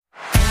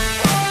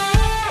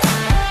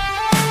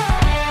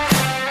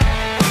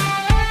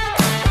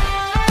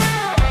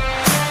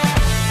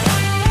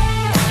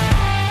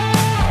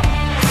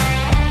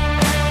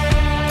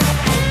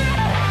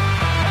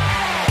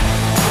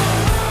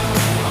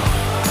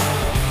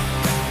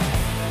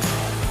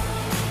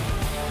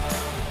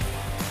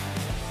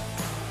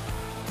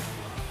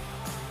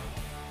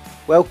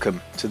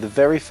Welcome to the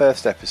very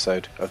first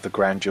episode of the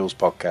Grand Jules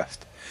podcast.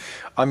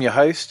 I'm your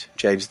host,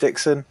 James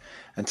Dixon,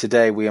 and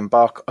today we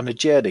embark on a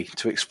journey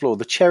to explore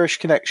the cherished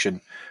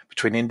connection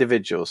between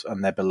individuals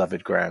and their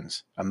beloved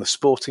grounds, and the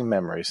sporting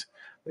memories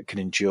that can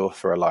endure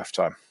for a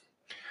lifetime.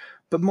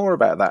 But more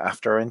about that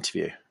after our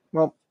interview.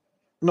 Well,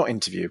 not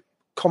interview,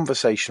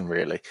 conversation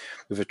really,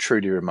 with a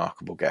truly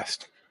remarkable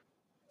guest.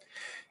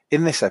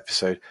 In this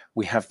episode,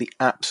 we have the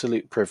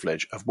absolute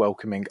privilege of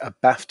welcoming a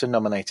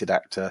BAFTA-nominated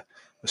actor,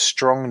 a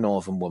strong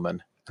northern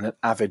woman, and an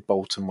avid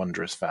Bolton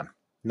Wanderers fan.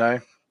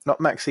 No,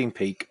 not Maxine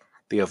Peake,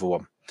 the other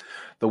one.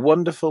 The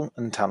wonderful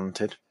and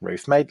talented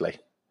Ruth Madeley.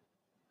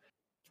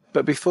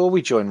 But before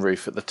we join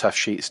Ruth at the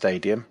Toughsheet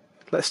Stadium,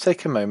 let's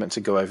take a moment to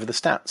go over the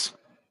stats.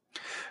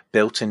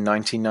 Built in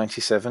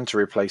 1997 to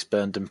replace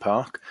Burnden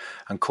Park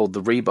and called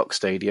the Reebok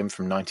Stadium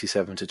from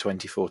 97 to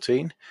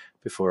 2014,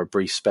 before a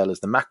brief spell as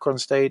the Macron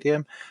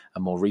Stadium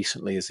and more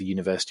recently as the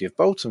University of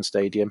Bolton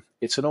Stadium,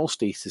 it's an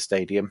all-seater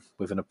stadium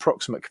with an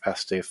approximate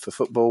capacity for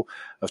football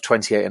of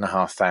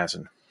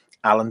 28,500.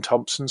 Alan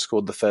Thompson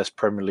scored the first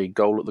Premier League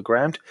goal at the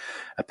ground,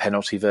 a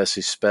penalty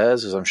versus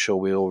Spurs, as I'm sure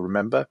we all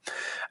remember,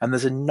 and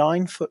there's a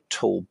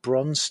 9-foot-tall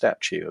bronze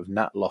statue of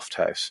Nat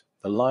Lofthouse,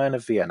 the Lion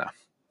of Vienna,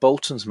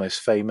 Bolton's most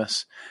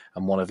famous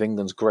and one of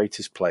England's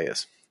greatest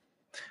players,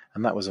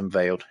 and that was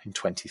unveiled in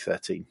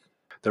 2013.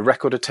 The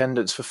record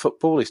attendance for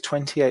football is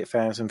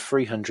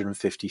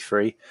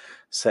 28,353,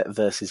 set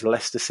versus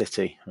Leicester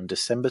City on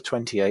December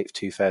 28,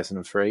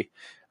 2003,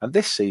 and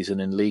this season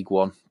in League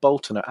One,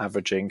 Bolton are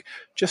averaging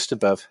just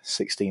above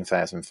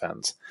 16,000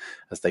 fans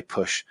as they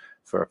push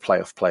for a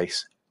playoff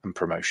place and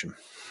promotion.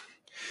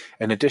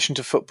 In addition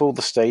to football,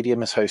 the stadium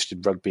has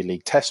hosted rugby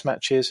league test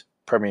matches,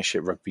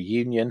 Premiership Rugby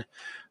Union,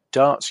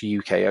 Darts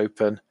UK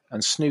Open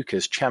and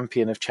Snooker's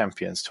Champion of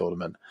Champions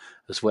tournament,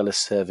 as well as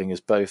serving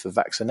as both a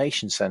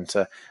vaccination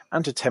centre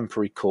and a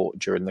temporary court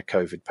during the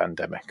COVID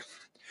pandemic.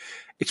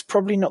 It's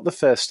probably not the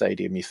first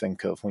stadium you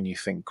think of when you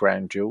think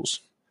Grand Jules,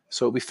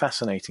 so it'll be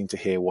fascinating to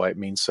hear why it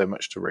means so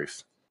much to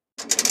Ruth.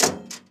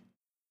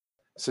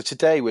 So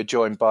today we're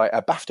joined by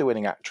a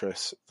BAFTA-winning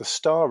actress, the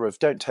star of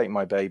Don't Take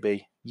My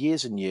Baby,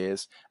 Years and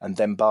Years, and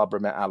Then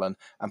Barbara Met Alan,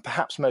 and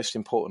perhaps most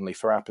importantly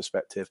for our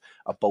perspective,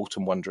 a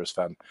Bolton Wanderers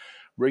fan.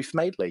 Ruth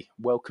Madeley,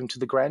 welcome to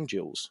the Grand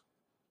Jules.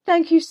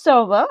 Thank you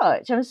so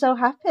much. I'm so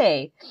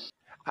happy.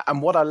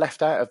 And what I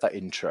left out of that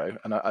intro,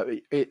 and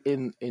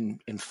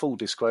in full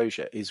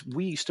disclosure, is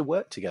we used to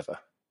work together.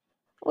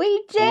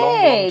 We did. A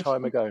long, long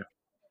time ago.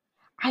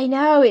 I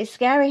know, it's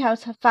scary how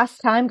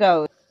fast time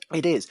goes.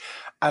 It is.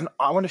 And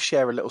I want to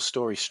share a little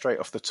story straight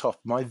off the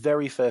top. My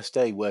very first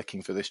day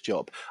working for this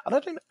job, and I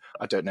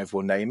don't know if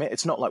we'll name it.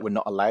 It's not like we're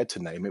not allowed to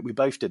name it. We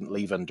both didn't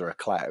leave under a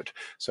cloud,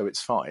 so it's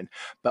fine.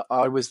 But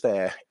I was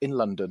there in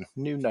London,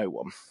 knew no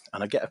one,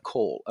 and I get a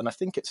call, and I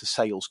think it's a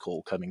sales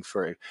call coming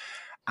through.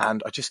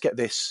 And I just get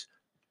this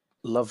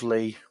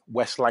lovely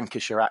West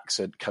Lancashire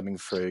accent coming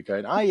through,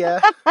 going, "Hiya."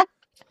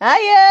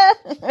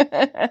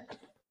 Hiya.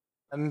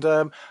 And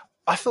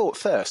I thought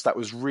first that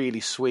was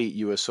really sweet.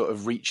 You were sort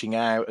of reaching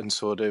out and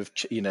sort of,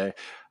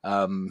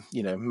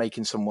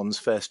 making someone's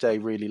first day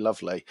really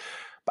lovely.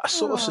 But I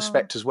sort of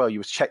suspect as well you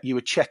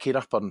were checking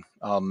up on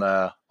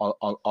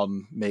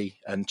me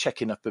and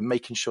checking up and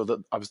making sure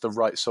that I was the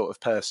right sort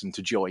of person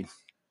to join.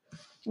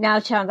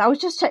 Now, Chance, I was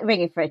just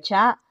ringing for a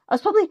chat. I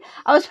was probably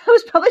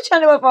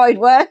trying to avoid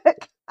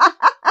work.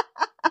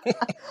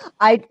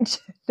 I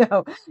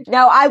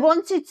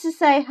wanted to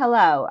say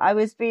hello. I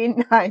was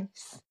being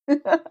nice.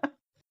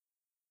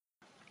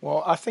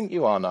 Well, I think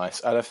you are nice,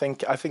 and I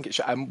think it's.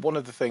 And one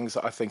of the things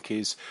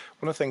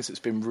that's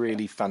been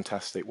really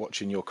fantastic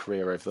watching your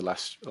career over the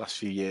last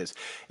few years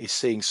is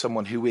seeing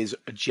someone who is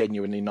a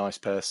genuinely nice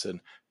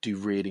person do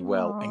really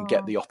well and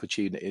get the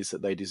opportunities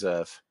that they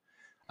deserve.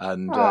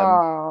 And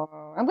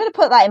I'm going to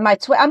put that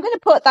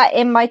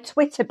in my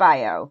Twitter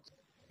bio.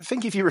 I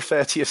think if you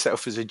refer to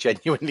yourself as a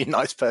genuinely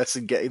nice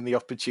person getting the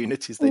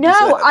opportunities they deserve.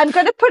 No, I'm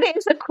going to put it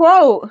as a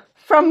quote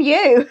from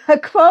you. A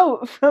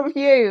quote from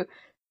you.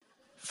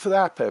 For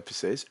our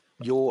purposes,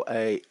 you're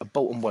a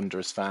Bolton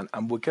Wanderers fan,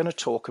 and we're going to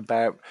talk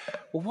about,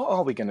 well, what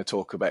are we going to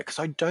talk about? Because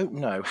I don't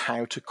know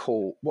how to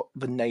call what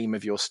the name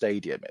of your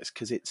stadium is,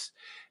 because it's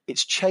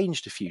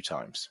changed a few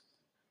times.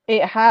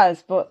 It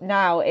has, but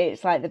now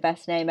it's like the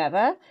best name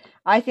ever.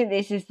 I think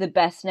this is the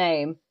best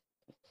name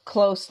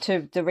close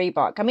to the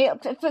Reebok. I mean,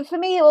 for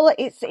me,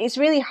 it's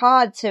really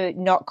hard to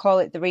not call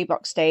it the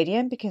Reebok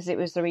Stadium because it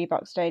was the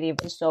Reebok Stadium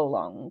for so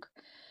long.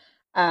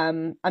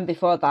 And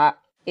before that,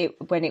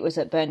 when it was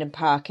at Burnden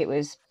Park, it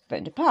was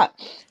Burnden Park.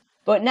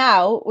 But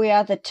now we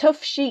are the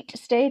Toughsheet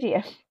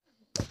Stadium.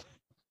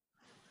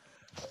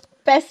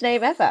 Best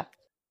name ever.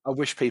 I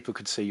wish people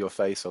could see your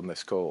face on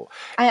this call.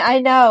 I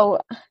know.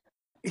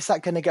 Is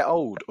that going to get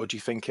old, or do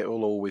you think it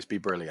will always be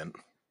brilliant?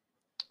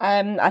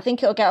 I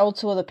think it'll get old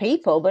to other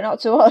people, but not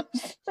to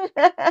us.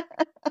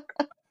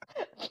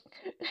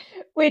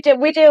 We do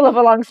love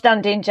a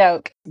long-standing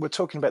joke. We're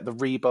talking about the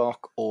Reebok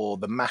or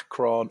the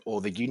Macron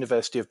or the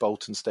University of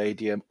Bolton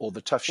Stadium or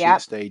the Toughsheet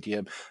Yep,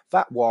 Stadium.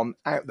 That one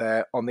out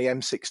there on the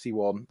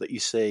M61 that you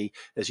see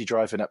as you're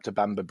driving up to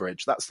Bamber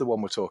Bridge. That's the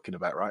one we're talking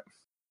about, right?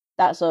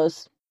 that's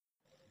us.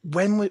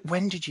 When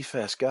did you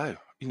first go?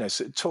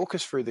 So talk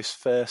us through this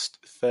first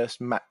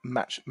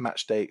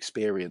match day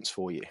experience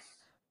for you.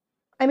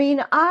 I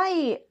mean,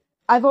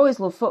 I've always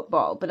loved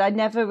football, but I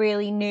never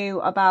really knew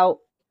about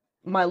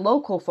my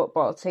local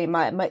football team.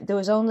 There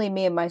was only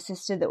me and my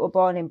sister that were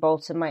born in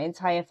Bolton. My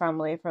entire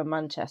family are from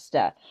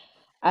Manchester.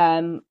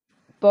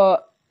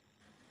 But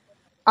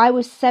I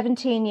was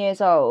 17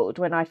 years old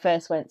when I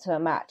first went to a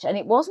match, and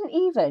it wasn't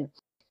even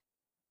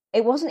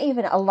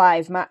a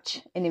live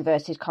match in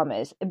inverted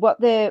commas.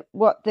 What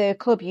the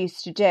club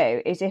used to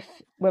do is, if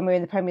when we were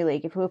in the Premier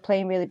League, if we were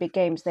playing really big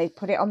games, they'd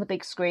put it on the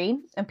big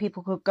screen and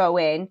people could go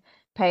in,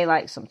 pay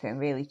like something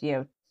really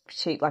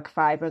cheap, like a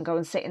fiver, and go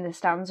and sit in the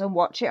stands and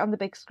watch it on the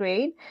big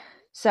screen.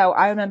 So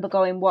I remember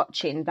going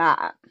watching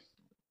that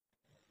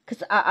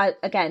because I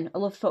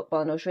love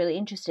football and I was really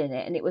interested in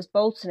it, and it was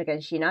Bolton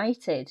against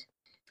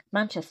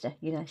Manchester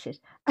United,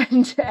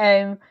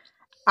 and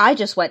I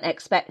just went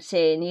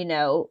expecting,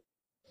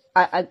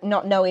 I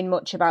not knowing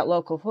much about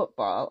local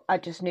football. I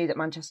just knew that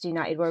Manchester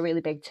United were a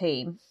really big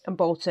team and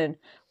Bolton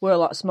were a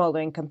lot smaller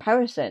in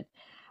comparison.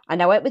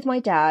 And I went with my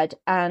dad,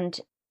 and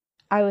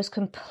I was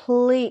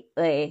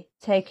completely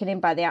taken in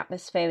by the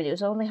atmosphere. And it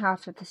was only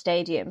half of the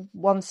stadium,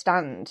 one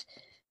stand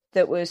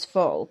that was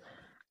full.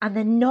 And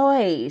the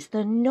noise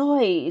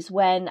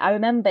when I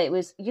remember it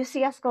was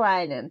Jussi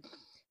Jääskeläinen,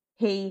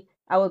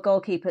 our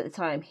goalkeeper at the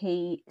time,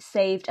 he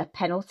saved a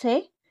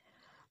penalty.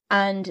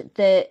 And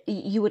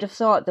you would have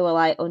thought there were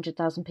like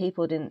 100,000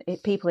 people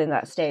in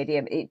that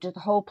stadium. The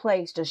whole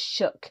place just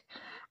shook.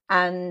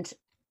 And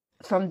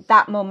from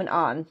that moment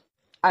on,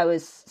 I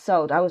was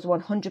sold. I was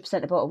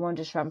 100% a Bolton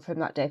Wanderers fan from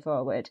that day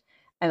forward.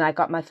 And I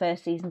got my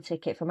first season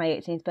ticket for my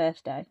 18th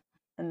birthday.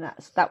 And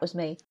that was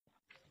me.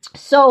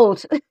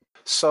 Sold.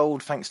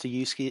 Sold thanks to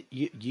Jussi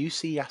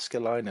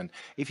Jääskeläinen.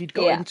 If you'd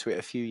got into it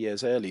a few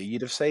years earlier,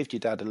 you'd have saved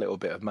your dad a little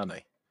bit of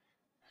money.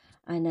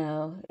 I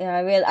know. Yeah,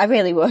 I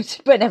really would,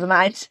 but never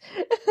mind.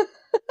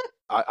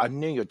 I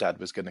knew your dad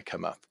was going to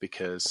come up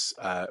because,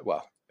 I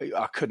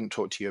couldn't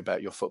talk to you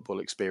about your football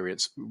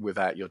experience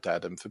without your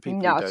dad. And for people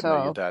who don't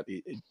know your dad,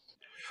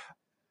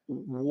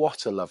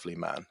 what a lovely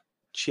man.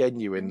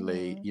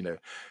 Genuinely,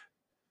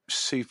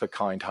 super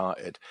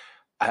kind-hearted.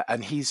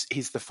 And he's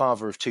the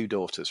father of two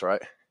daughters,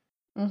 right?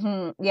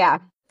 Mm-hmm. Yeah.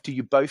 Do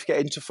you both get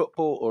into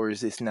football, or is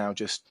this now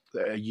just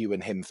a you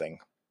and him thing?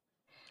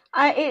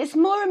 It's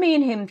more a me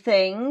and him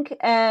thing.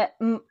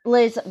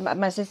 Liz,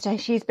 my sister,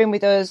 she's been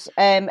with us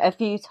a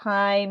few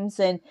times,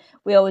 and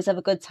we always have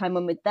a good time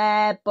when we're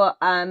there. But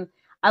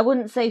I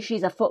wouldn't say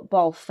she's a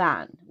football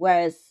fan,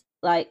 whereas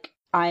like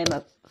I am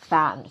a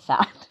fan.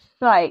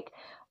 Like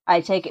I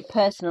take it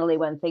personally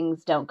when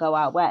things don't go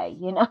our way,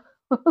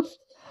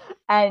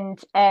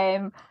 and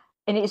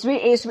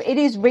it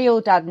is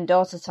real dad and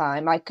daughter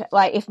time.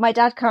 Like if my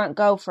dad can't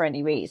go for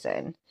any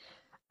reason,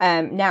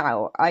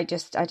 now I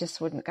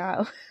just wouldn't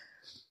go.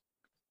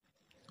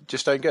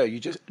 Just don't go. You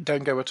just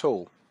don't go at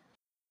all.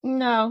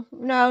 No.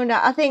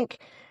 I think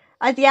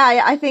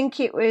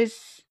it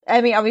was.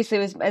 I mean, obviously,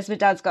 as my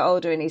dad's got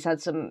older and he's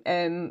had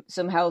some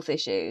health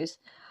issues,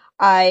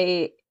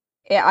 I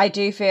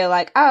do feel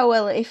like, oh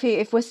well,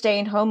 if we're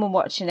staying home and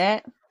watching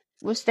it,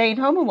 we're staying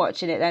home and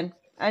watching it then,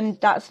 and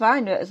that's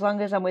fine. As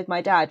long as I'm with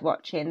my dad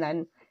watching,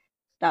 then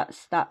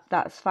that's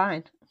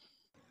fine.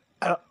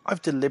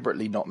 I've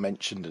deliberately not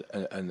mentioned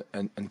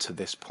to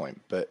this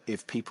point, but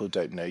if people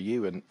don't know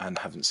you and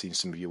haven't seen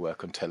some of your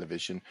work on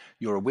television,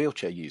 you're a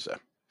wheelchair user.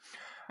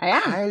 I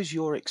am. How's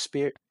your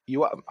experience?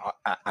 You are,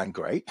 and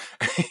great.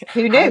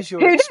 Who knew? How's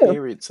your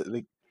experience?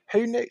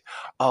 Who knew?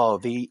 Oh,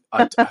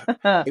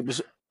 it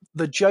was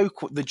the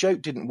joke. The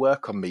joke didn't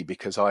work on me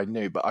because I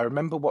knew, but I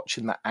remember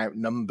watching that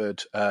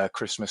Outnumbered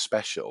Christmas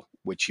special,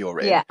 which you're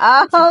in. Yeah.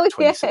 Oh,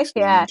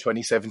 2016, yeah.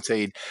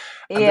 2017.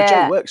 And the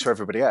joke works for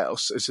everybody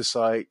else. It's just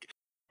like,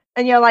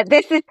 and you're like,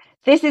 this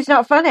is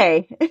not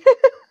funny.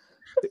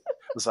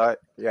 It's like,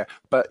 yeah,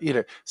 but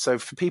so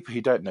for people who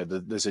don't know,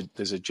 there's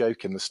a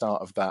joke in the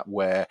start of that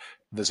where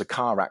there's a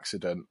car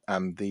accident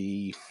and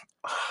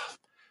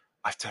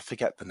I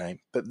forget the name,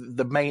 but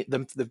the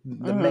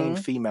main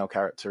female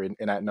character in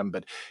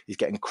Outnumbered is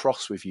getting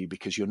cross with you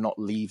because you're not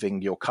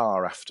leaving your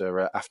car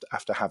after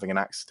having an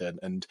accident,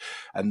 and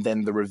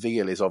then the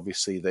reveal is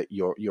obviously that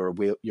you're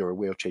a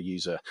wheelchair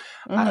user,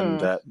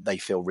 and they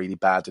feel really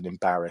bad and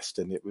embarrassed,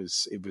 and it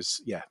was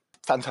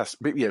fantastic.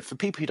 But, for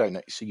people who don't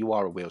know, so you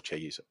are a wheelchair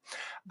user,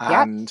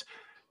 and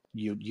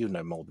you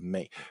know more than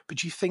me. But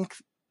do you think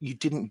you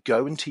didn't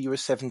go until you were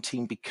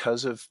 17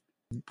 because of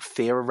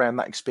fear around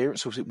that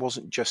experience, or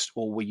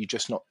were you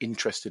just not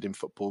interested in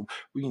football?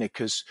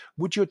 Because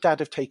would your dad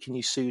have taken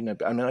you sooner?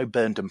 I know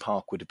Burnham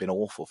Park would have been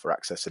awful for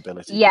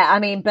accessibility. Yeah, I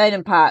mean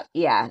Burnham Park.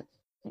 Yeah.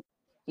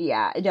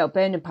 No,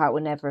 Burnham Park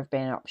would never have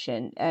been an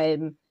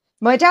option.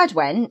 My dad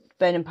went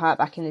Burnham Park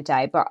back in the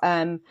day, but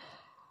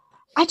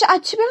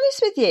To be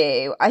honest with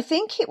you, I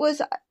think it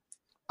was.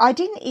 I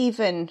didn't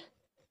even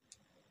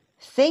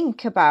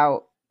think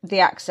about the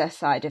access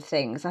side of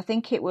things. I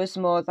think it was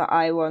more that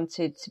I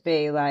wanted to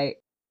be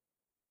like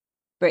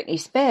Britney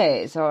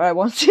Spears, or I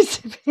wanted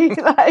to be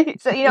like,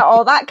 so,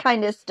 all that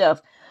kind of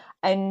stuff.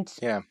 And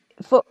Yeah.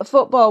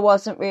 Football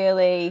wasn't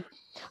really.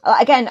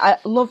 Again, I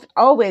loved,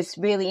 always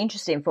really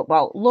interested in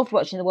football. Loved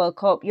watching the World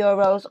Cup,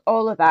 Euros,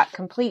 all of that.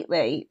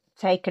 Completely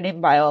taken in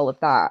by all of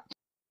that.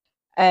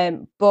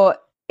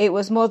 But it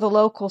was more the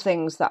local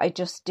things that I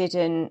just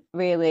didn't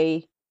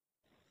really.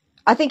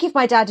 I think if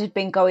my dad had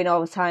been going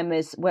all the time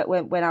as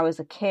when I was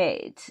a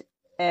kid,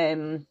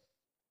 I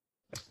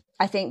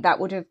think that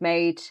would have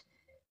made.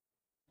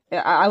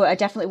 I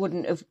definitely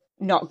wouldn't have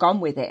not gone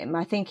with him.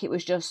 I think it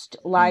was just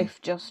life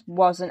just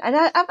wasn't. And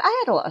I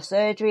had a lot of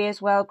surgery as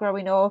well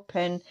growing up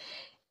and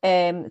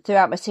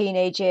throughout my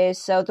teenage years.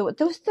 So there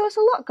was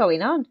a lot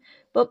going on.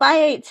 But by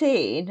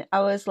 18,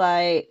 I was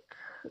like,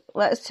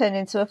 let's turn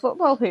into a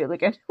football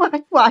hooligan.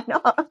 Why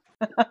not?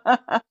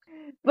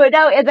 But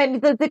no, and then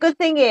the good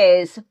thing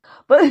is,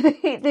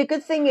 the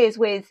good thing is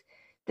with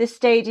the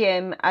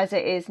stadium as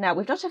it is now,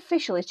 we've not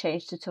officially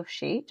changed to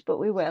Toughsheet, but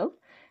we will.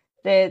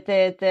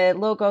 The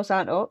logos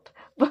aren't up,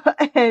 but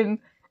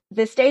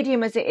the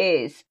stadium as it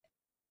is,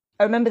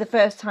 I remember the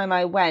first time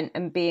I went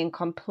and being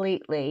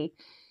completely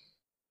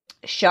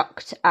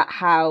shocked at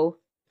how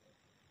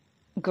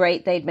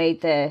great they'd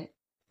made the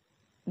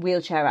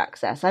wheelchair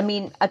access. I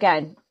mean,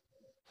 again,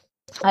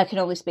 I can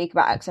only speak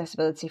about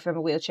accessibility from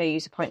a wheelchair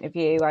user point of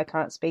view. I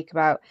can't speak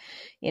about,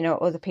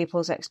 other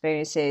people's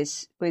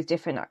experiences with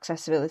different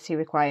accessibility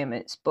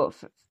requirements. But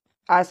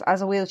as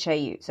a wheelchair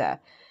user,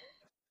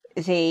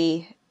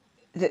 the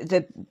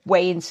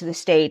way into the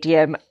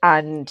stadium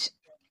and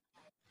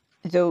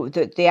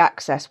the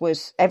access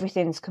was,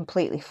 everything's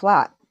completely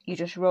flat. You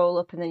just roll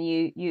up and then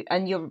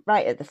you're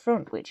right at the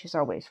front, which is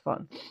always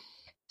fun.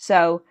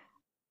 So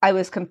I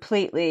was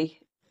completely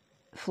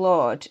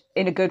floored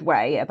in a good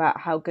way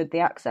about how good the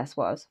access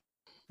was.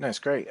 No, it's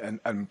great, and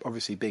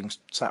obviously being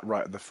sat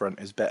right at the front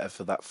is better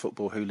for that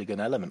football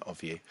hooligan element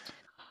of you.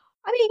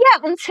 I mean, yeah,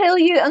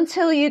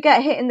 until you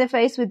get hit in the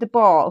face with the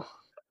ball.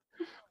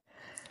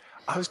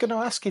 I was going to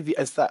ask if you,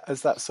 has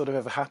that sort of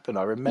ever happened?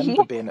 I remember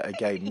Yeah. being at a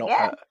game,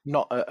 Yeah.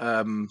 not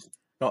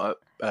at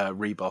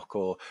Reebok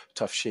or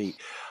Tough Sheet.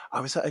 I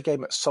was at a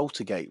game at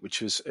Saltergate,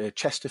 which was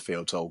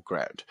Chesterfield's old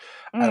ground,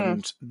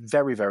 and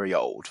very, very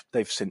old.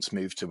 They've since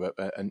moved to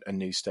a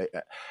new state,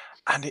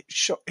 and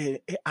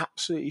it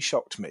absolutely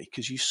shocked me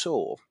because you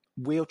saw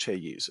wheelchair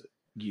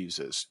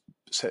users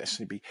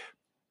essentially be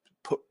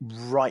put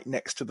right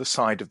next to the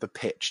side of the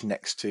pitch,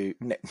 next to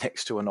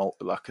an old,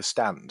 like a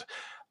stand.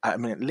 I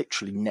mean,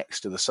 literally next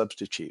to the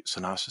substitutes,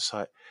 and I was just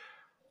like,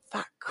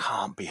 that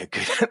can't be a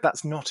good.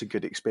 That's not a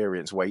good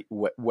experience.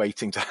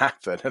 Waiting to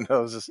happen, and I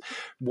was just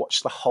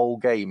watched the whole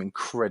game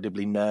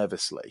incredibly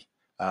nervously.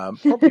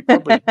 Probably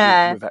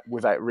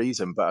without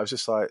reason, but I was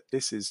just like,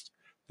 this is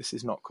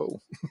not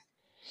cool.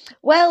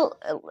 Well,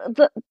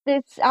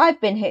 I've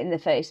been hit in the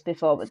face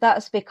before, but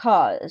that's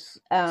because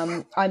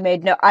I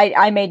made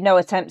no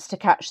attempts to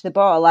catch the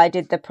ball. I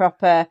did the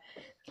proper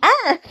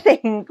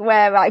thing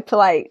where I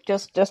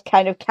just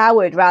kind of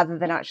cowered rather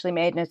than actually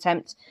made an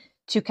attempt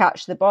to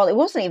catch the ball. It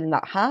wasn't even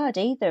that hard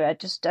either. I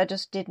just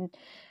didn't.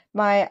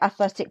 My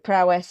athletic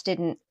prowess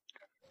didn't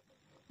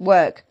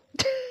work.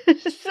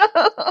 So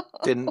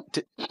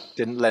Didn't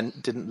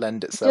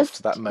lend itself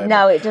to that moment.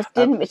 No, it just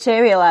didn't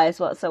materialize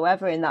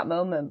whatsoever in that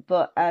moment.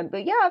 But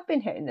yeah, I've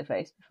been hit in the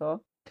face before.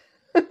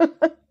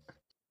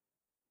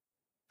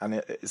 And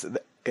it's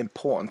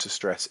important to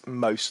stress,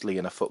 mostly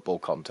in a football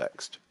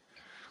context.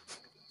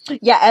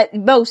 Yeah,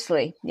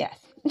 mostly, yes.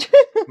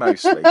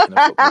 Mostly in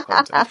a football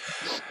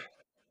context.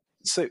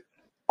 So,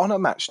 on a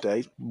match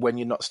day, when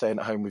you're not staying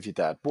at home with your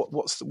dad,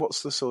 what's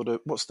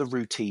the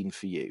routine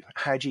for you?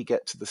 How do you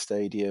get to the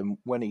stadium?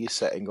 When are you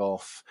setting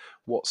off?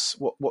 What's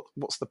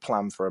the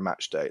plan for a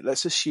match day?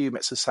 Let's assume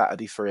it's a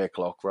Saturday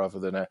 3:00 rather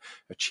than a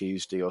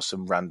Tuesday or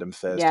some random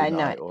Thursday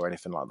night or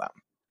anything like that.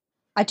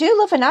 I do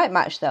love a night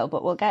match though,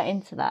 but we'll get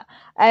into that.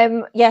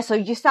 So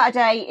your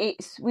Saturday,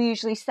 we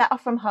usually set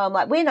off from home.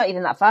 Like, we're not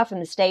even that far from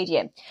the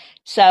stadium,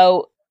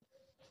 so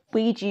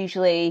we'd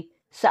usually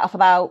set off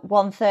about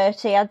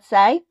 1:30, I'd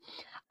say.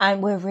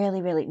 And we're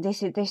really, really,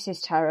 this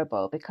is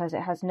terrible because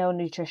it has no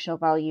nutritional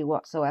value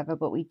whatsoever,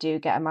 but we do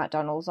get a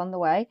McDonald's on the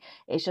way.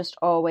 It's just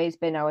always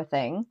been our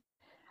thing.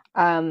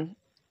 And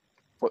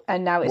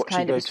now it's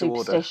kind of a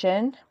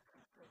superstition.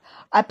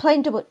 I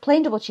plain double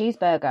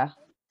cheeseburger.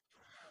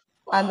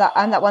 And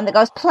that one that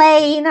goes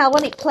plain. I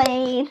want it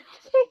plain.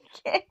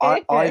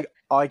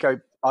 I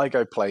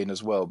go plain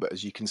as well, but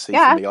as you can see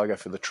from me, I go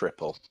for the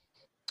triple.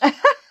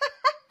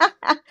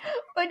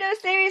 But no,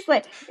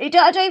 seriously, I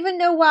don't even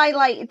know why.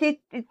 Like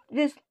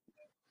this,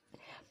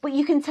 but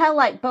you can tell,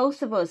 like,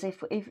 both of us,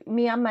 if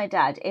me and my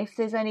dad, if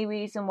there's any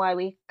reason why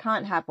we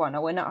can't have one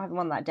or we're not having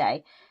one that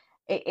day,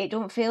 it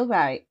don't feel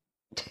right.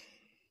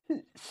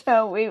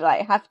 So we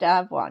have to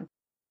have one,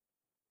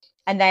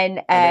 and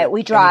then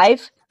we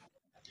drive.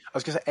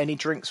 was going to say any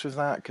drinks with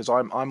that because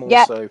I'm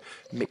Yep, also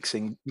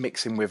mixing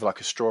with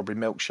like a strawberry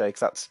milkshake.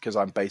 That's because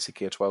I'm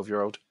basically a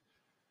 12-year-old.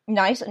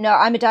 nice. No,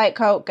 I'm a Diet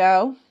Coke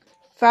girl.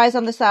 Fries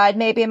on the side,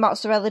 maybe a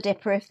mozzarella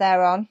dipper if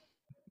they're on,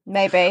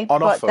 maybe.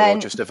 On But offer or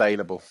then just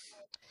available?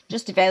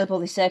 just available,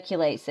 they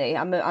circulate. See,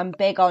 I'm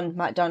big on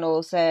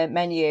McDonald's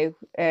menu.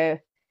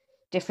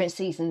 Different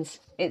seasons.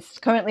 It's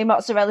currently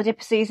mozzarella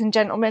dipper season,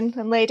 gentlemen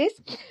and ladies.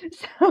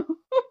 So,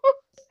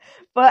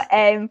 but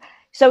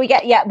so we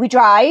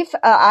drive.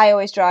 I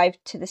always drive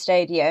to the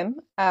stadium.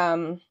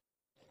 I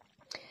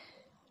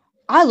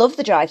love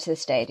the drive to the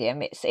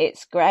stadium.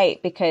 It's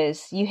great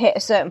because you hit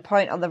a certain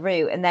point on the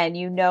route and then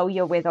you know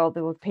you're with all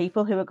the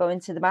people who are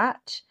going to the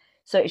match.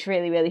 So it's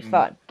really, really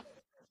fun.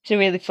 It's a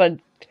really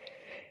fun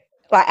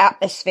like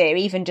atmosphere,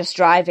 even just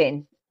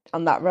driving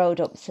on that road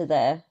up to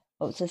the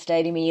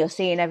stadium and you're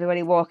seeing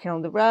everybody walking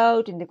on the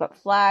road and they've got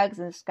flags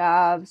and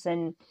scarves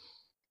and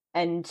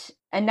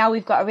now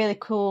we've got a really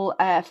cool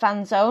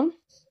fan zone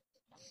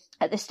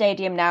at the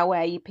stadium now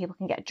where people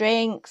can get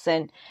drinks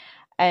and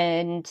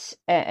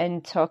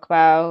talk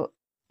about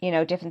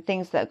different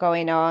things that are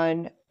going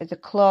on at the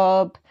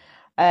club,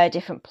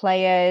 different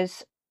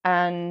players,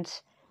 and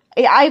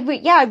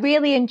I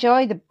really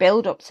enjoy the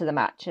build up to the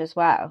match as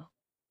well.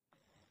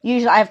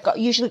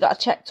 Usually got to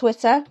check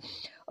Twitter.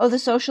 Other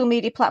social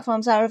media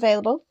platforms are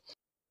available,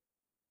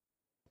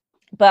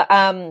 but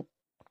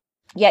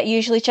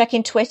usually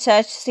checking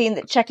Twitter,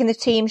 checking the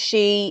team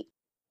sheet,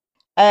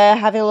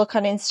 having a look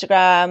on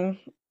Instagram,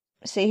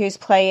 see who's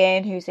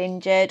playing, who's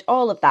injured,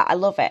 all of that. I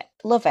love it.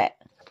 Love it.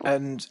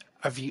 And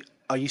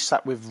are you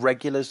sat with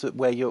regulars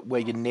where you're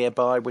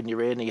nearby when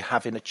you're in? Are you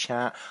having a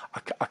chat? I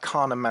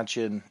can't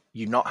imagine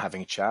you not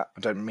having a chat.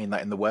 I don't mean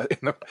that in the word.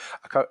 I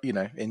can't,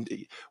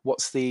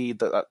 what's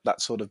that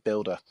sort of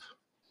builder?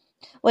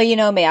 Well, you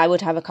know me, I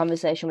would have a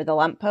conversation with a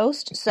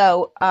lamppost.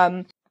 So,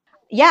 I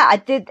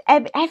did.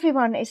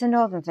 Everyone, it's a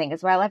northern thing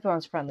as well.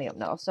 Everyone's friendly up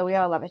north, so we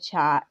all have a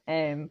chat.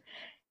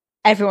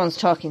 Everyone's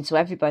talking to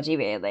everybody,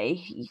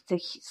 really.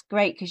 It's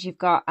great because you've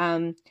got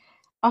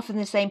often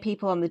the same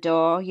people on the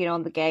door,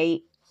 on the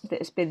gate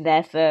that's been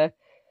there for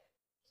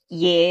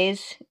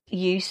years.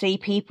 You see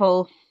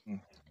people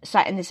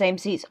sat in the same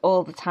seats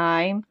all the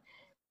time.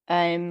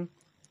 I've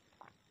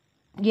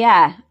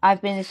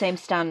been in the same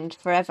stand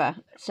forever,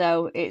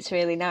 so it's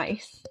really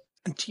nice.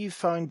 And do you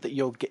find that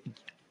you're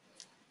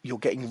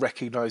getting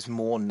recognised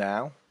more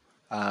now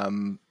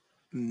than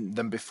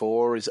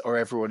before?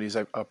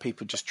 Are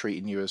people just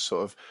treating you as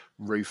sort of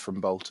Ruth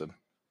from Bolton?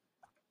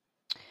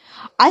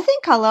 I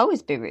think I'll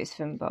always be Ruth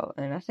from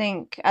Bolton. I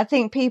think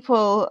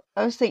people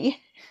always think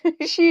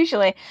it's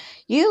usually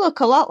you look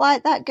a lot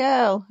like that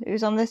girl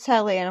who's on the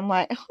telly, and I'm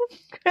like,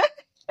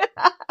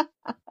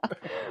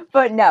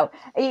 but no,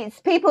 it's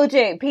people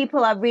do.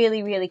 People are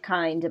really, really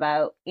kind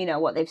about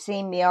what they've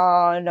seen me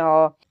on,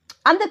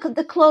 and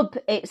the club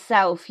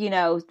itself.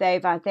 They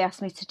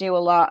asked me to do a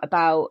lot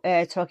about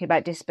talking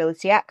about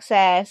disability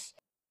access,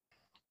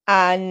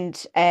 and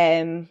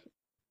they're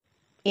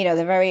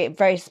very,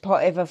 very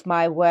supportive of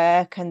my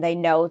work, and they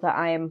know that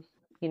I am,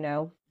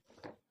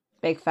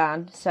 big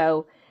fan.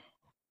 So,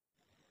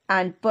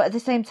 but at the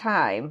same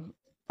time,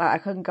 I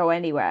couldn't go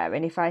anywhere,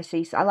 and if I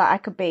see, I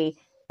could be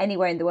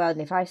anywhere in the world,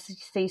 and if I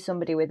see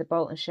somebody with a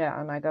Bolton shirt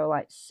on, I go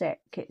like sick.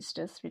 It's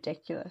just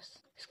ridiculous.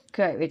 It's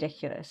quite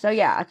ridiculous. So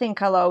yeah, I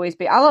think I'll always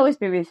be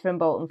Ruth from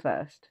Bolton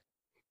first,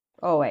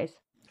 always.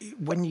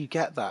 When you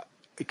get that,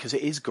 because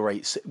it is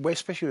great,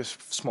 especially with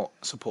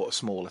support a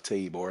smaller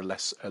team or a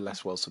less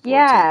well supported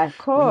Yeah, team. of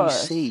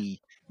course.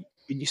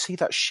 When you see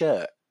that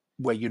shirt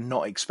where you're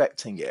not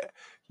expecting it,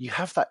 you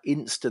have that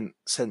instant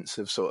sense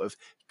of sort of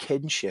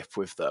kinship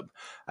with them.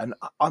 And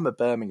I'm a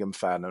Birmingham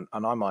fan,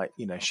 and I might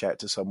shout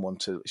to someone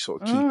to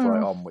sort of keep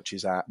right on, which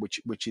is our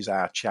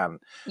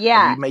chant.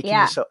 Yeah, Are you making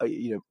yourself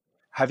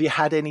have you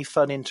had any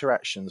fun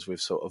interactions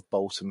with sort of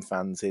Bolton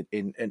fans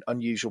in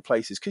unusual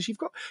places? Because you've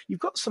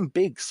got some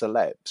big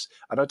celebs,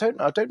 and I don't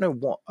know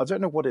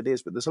what it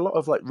is, but there's a lot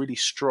of like really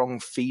strong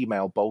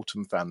female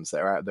Bolton fans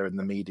that are out there in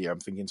the media. I'm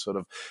thinking sort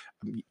of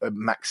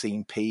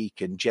Maxine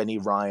Peake and Jenny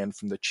Ryan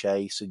from The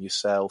Chase, and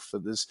yourself.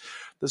 And there's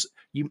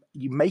you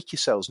make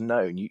yourselves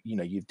known.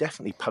 You've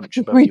definitely punched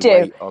above your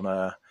weight on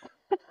a.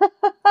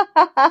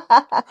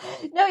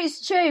 No,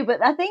 it's true,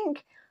 but I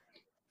think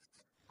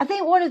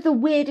one of the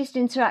weirdest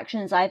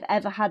interactions I've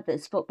ever had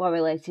that's football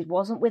related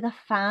wasn't with a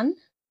fan.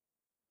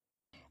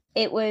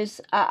 It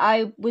was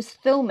I was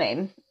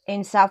filming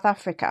in South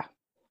Africa.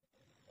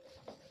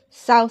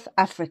 South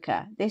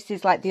Africa. This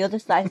is like the other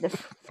side of the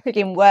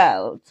frigging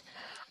world.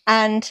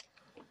 And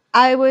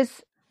it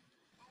was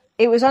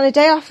on a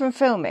day off from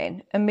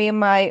filming, and me and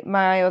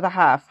my other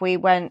half, we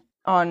went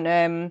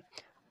on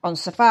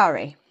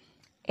safari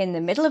in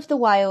the middle of the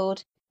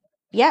wild.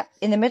 Yep,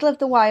 in the middle of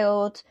the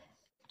wild.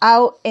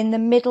 Out in the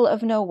middle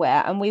of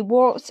nowhere, and we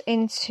walked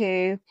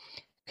into,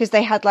 because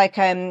they had like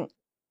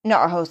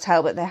not a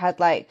hotel, but they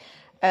had like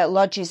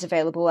lodges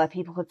available where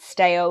people could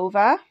stay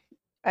over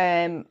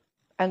and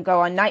go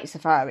on night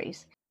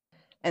safaris.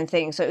 and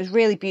things. So it was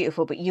really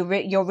beautiful, but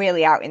you're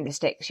really out in the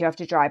sticks. You have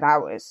to drive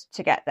hours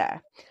to get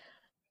there.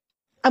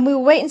 And we were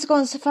waiting to go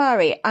on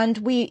safari, and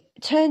we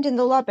turned in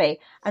the lobby,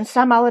 and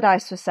Sam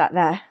Allardyce was sat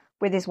there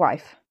with his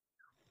wife.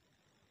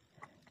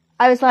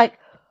 I was like,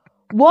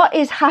 what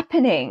is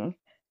happening?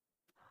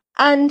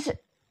 And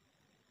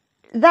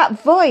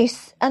that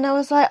voice, and I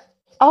was like,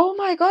 oh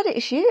my God,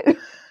 it's you.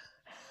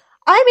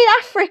 I'm in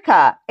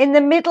Africa, in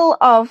the middle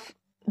of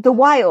the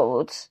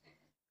wild,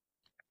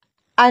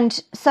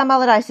 and Sam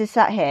Allardyce is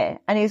sat here,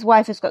 and his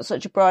wife has got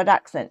such a broad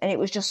accent, and it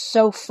was just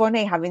so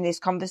funny having this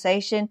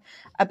conversation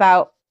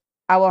about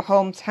our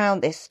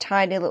hometown, this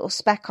tiny little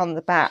speck on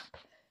the map,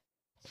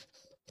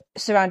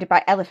 surrounded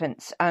by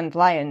elephants and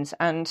lions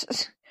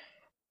and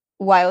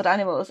wild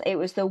animals. It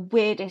was the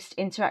weirdest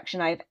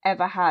interaction I've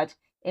ever had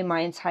in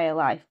my entire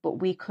life. But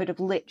we could have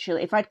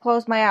literally, if I'd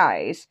closed my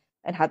eyes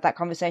and had that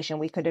conversation,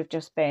 we could have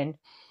just been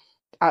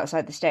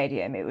outside the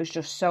stadium. It was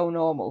just so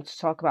normal to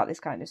talk about this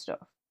kind of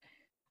stuff.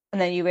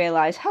 And then you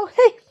realise, oh,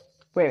 hey,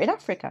 we're in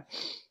Africa.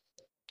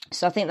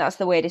 So I think that's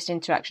the weirdest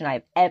interaction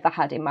I've ever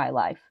had in my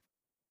life.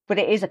 But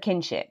it is a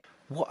kinship.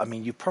 What? I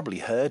mean, you probably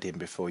heard him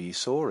before you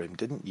saw him,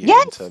 didn't you?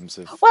 Yes. In terms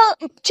of... Well,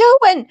 Joe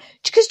went,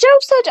 because Joe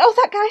said, oh,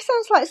 that guy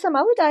sounds like Sam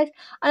Allardyce.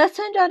 And I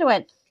turned around and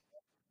went,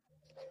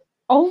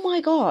 oh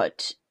my God.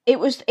 It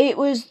was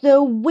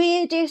the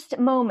weirdest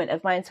moment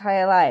of my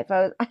entire life.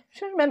 I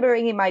just remember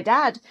ringing my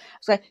dad. I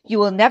was like, you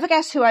will never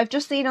guess who I've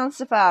just seen on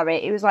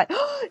safari. He was like,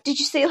 oh, did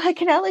you see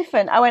like an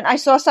elephant? I went, I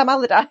saw Sam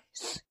Allardyce.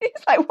 He's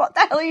like, what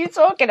the hell are you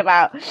talking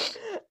about?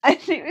 And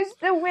it was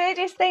the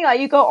weirdest thing. Like,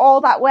 you go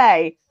all that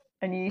way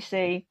and you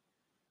see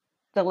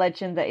the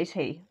legend that is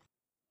he.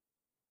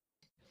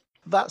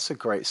 That's a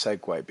great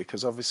segue,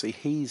 because obviously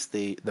he's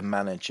the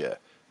manager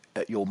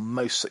at your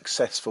most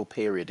successful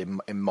period in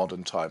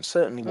modern times,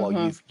 certainly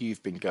while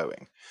you've been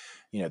going.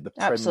 You know, the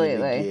Premier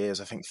League years,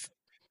 I think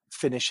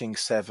finishing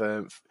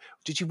 7th.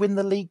 Did you win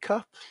the League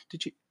Cup?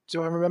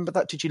 Do I remember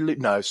that? Did you lose?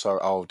 No, sorry.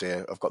 Oh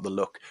dear, I've got the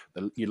look.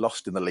 You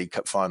lost in the League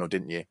Cup final,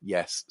 didn't you?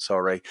 Yes,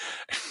 sorry.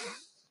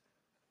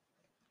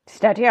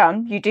 Steady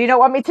on. You do not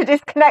want me to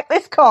disconnect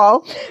this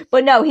call.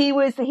 But no, he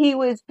was the he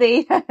was,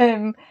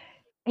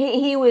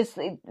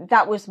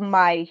 that was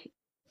my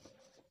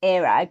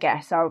era, I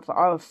guess,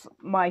 of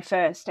my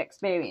first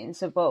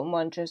experience of Bolton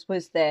Wanderers,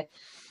 was the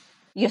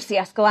Jussi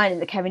Askelainen,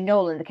 the Kevin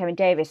Nolan, the Kevin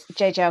Davis,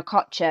 JJ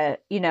Okocha,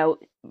 you know,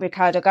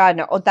 Ricardo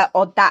Gardner, or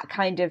that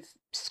kind of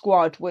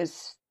squad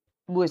was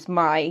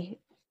my,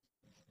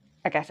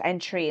 I guess,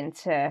 entry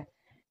into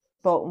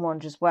Bolton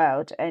Wanderers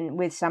world, and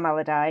with Sam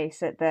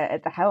Allardyce at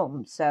the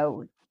helm.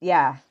 So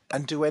yeah.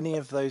 And do any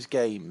of those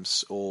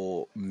games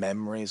or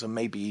memories, or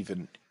maybe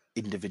even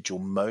individual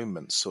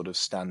moments, sort of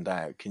stand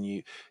out? Can you,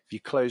 if you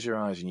close your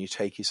eyes and you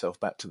take yourself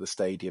back to the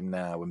stadium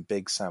now, and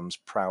Big Sam's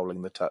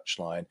prowling the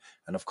touchline,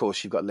 and of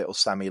course you've got little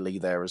Sammy Lee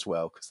there as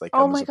well, because they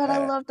come as a pair. Oh my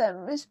God, I love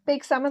them. It's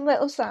Big Sam and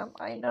Little Sam.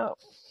 I know.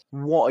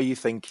 What are you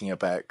thinking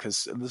about?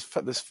 Because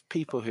there's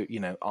people who, you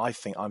know, I'm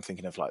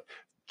thinking of like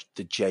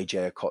the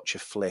JJ Okocha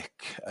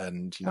flick,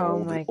 and you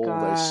know, all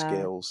those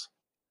skills.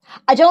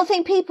 I don't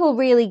think people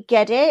really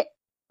get it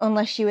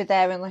unless you were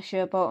there, unless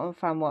you're a Bolton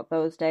fan, what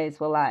those days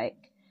were like.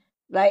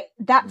 Like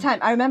that time,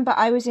 I remember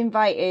I was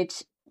invited,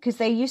 because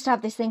they used to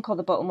have this thing called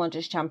the Bolton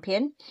Wanderers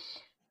Champion,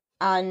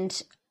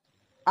 and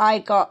I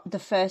got the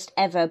first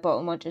ever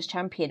Bolton Wanderers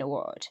Champion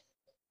award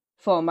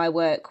for my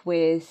work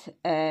with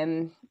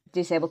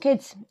disabled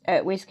kids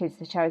at Whiz Kids,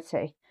 the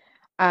charity,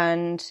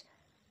 and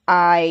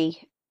I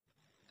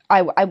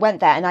went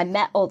there and I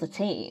met all the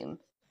team,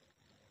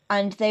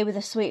 and they were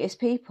the sweetest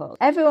people.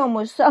 Everyone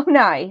was so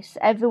nice.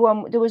 There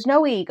was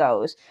no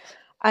egos,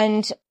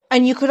 and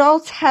you could all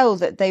tell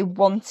that they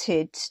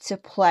wanted to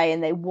play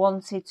and they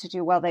wanted to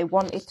do well. They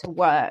wanted to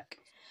work.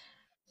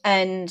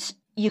 And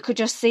you could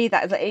just see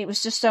that it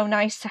was just so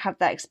nice to have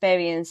that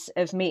experience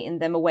of meeting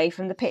them away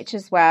from the pitch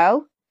as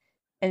well,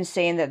 and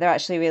seeing that they're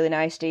actually really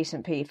nice,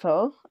 decent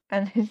people.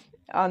 And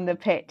on the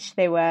pitch,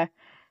 it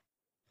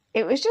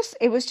was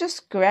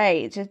just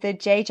great. The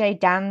JJ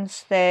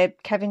dance, the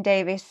Kevin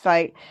Davis,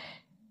 like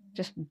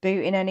just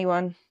booting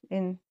anyone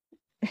in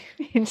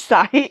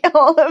sight,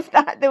 all of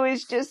that. There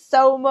was just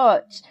so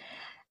much.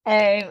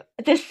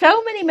 There's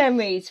so many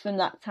memories from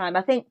that time.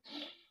 I think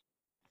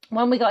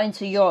when we got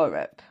into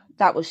Europe,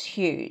 that was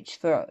huge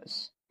for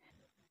us.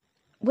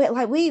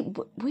 We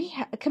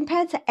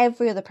compared to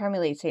every other Premier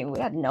League team, we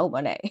had no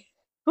money.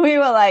 We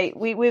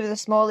were the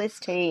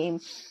smallest team,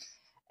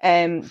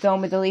 the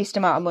one with the least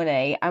amount of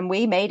money, and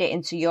we made it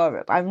into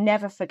Europe. I'll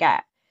never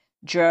forget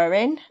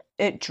drawing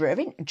at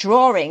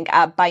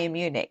Bayern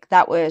Munich.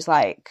 That was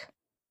like,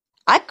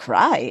 I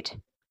cried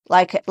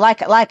like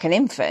an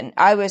infant.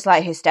 I was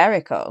like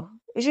hysterical.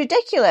 It was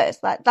ridiculous.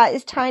 Like that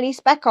is tiny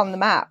speck on the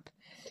map.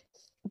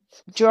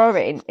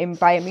 Drawing in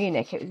Bayern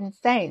Munich, it was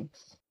insane.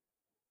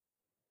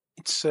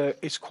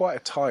 It's quite a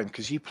time,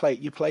 because you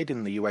played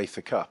in the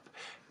UEFA Cup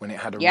when it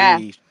had a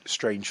really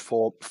strange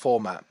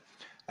format,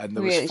 and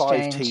there was really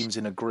 5 teams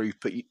in a group,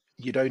 but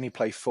you'd only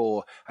play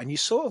 4, and you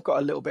sort of got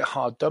a little bit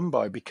hard done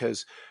by,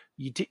 because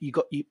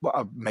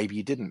well, maybe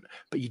you didn't,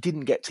 but you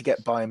didn't get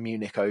Bayern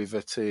Munich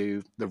over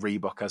to the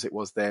Reebok as it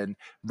was then.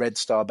 Red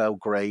Star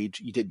Belgrade,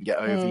 you didn't get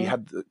over. You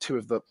had two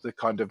of the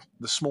kind of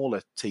the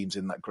smaller teams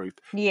in that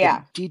group, but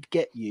it did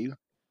get you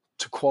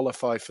to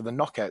qualify for the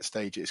knockout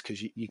stages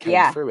because you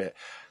came through it.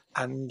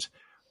 And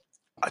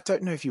I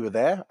don't know if you were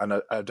there,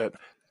 and I don't,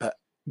 but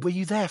were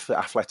you there for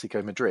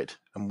Atletico Madrid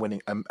and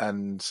winning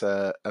and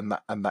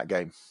that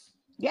game?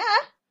 Yeah,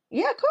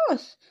 of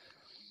course.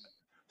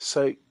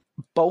 So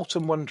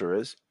Bolton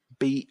Wanderers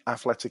beat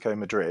Atletico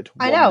Madrid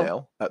I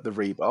 1-0 at the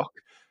Reebok.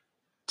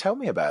 Tell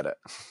me about it.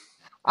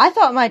 I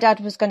thought my dad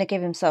was going to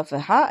give himself a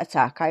heart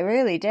attack. I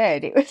really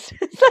did. It was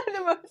like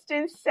the most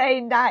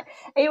insane night.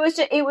 It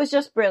was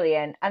just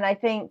brilliant. And I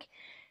think,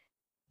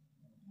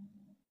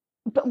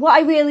 but what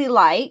I really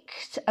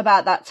liked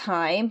about that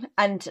time,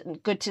 and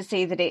good to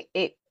see that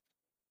it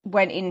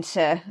went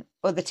into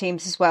other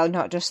teams as well,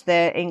 not just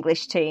the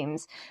English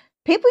teams.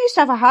 People used to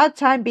have a hard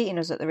time beating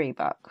us at the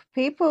Reebok.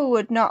 People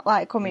would not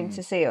like coming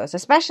to see us,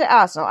 especially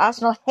Arsenal.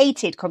 Arsenal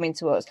hated coming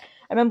to us.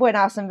 I remember when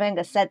Arsene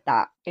Wenger said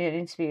that in an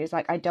interview. He was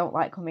like, I don't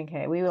like coming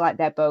here. We were like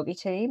their bogey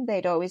team.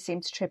 They'd always seem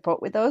to trip up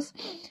with us.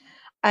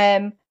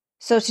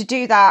 So to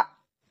do that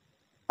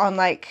on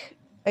like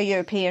a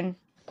European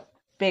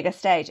bigger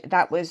stage,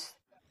 that was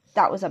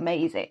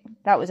amazing.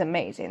 That was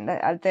amazing.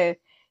 The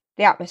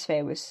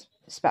atmosphere was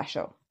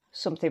special.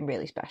 Something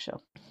really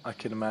special. I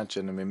can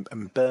imagine. I mean,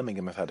 and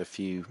Birmingham have had a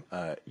few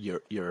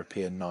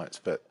European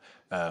nights, but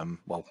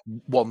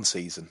one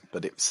season,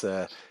 but it's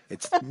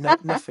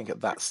nothing at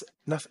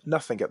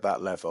that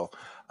level.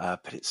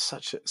 But it's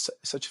such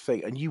a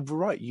thing. And you were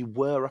right. You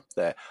were up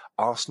there.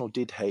 Arsenal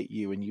did hate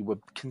you, and you were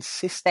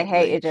consistently They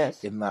hated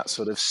us in that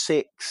sort of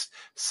 6th,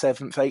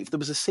 7th, 8th. There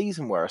was a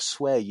season where I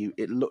swear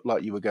it looked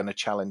like you were going to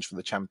challenge for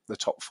the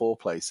top 4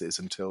 places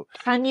until.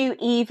 Can you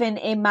even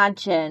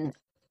imagine?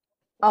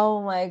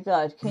 Oh my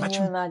God! Can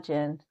you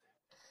imagine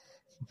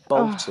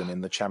Bolton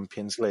in the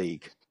Champions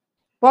League?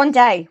 One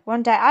day.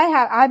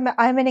 I'm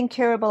an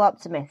incurable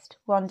optimist.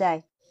 One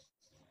day.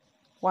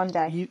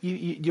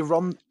 You're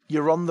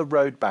on the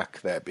road back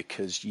there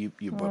because you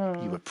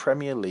were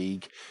Premier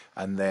League,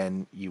 and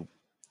then you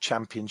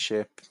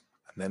Championship,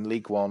 and then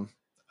League One,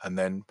 and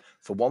then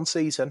for one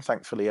season,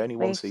 thankfully only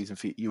one season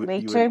for you were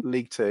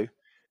League Two.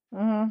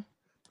 Mm-hmm.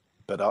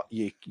 But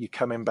you're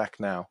coming back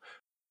now.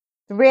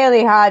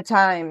 Really hard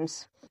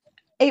times.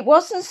 It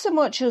wasn't so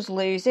much us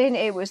losing,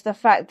 it was the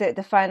fact that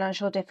the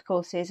financial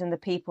difficulties and the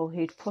people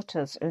who'd put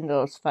us in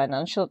those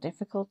financial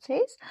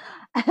difficulties,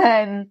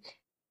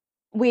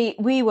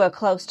 we were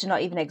close to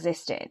not even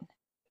existing.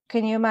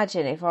 Can you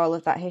imagine if all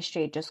of that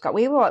history just got?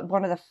 We were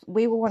one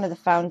of the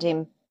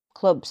founding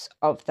clubs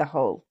of the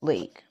whole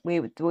league. We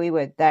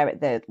were there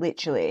at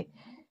literally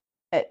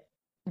at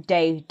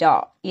day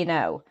dot,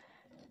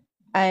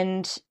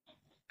 and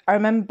I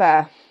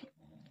remember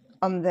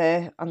on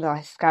the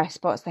Sky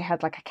Sports they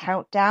had like a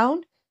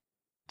countdown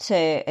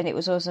and it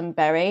was us and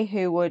Berry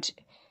who's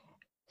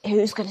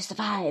going to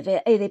survive?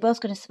 Are they both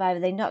going to survive? Are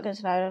they not going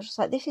to survive? I was just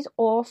like, this is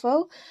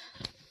awful.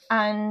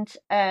 And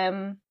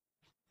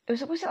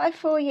was it like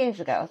 4 years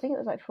ago? I think it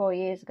was like 4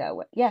 years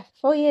ago. Yeah,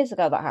 4 years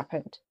ago that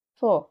happened.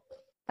 4.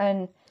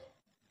 And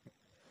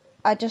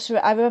I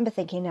remember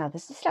thinking, no,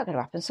 this is not going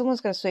to happen.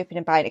 Someone's going to sweep in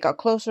and buy it. It got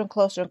closer and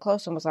closer and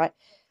closer, and was like,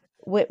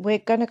 we're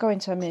going to go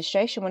into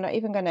administration. We're not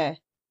even going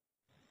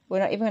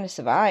to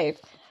survive.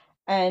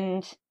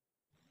 And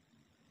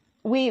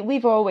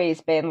we've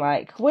always been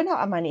like, we're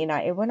not a Man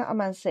United, we're not a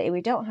Man City,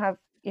 we don't have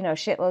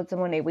shitloads of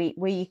money.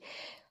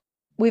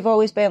 We've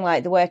always been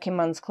like the working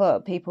man's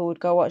club. People would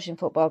go watching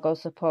football, go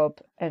to the pub,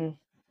 and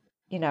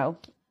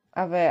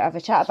have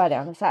a chat about it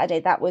on a Saturday.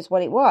 That was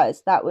what it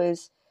was.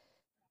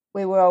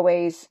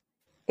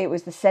 It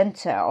was the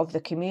centre of the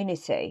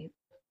community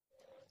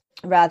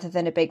rather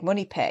than a big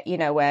money pit.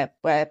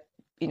 Where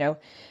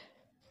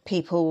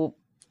people.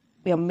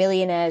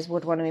 Millionaires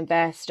would want to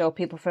invest, or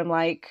people from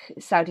like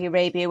Saudi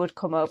Arabia would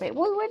come over.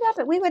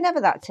 We were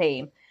never that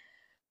team.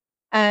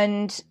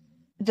 And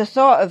the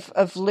thought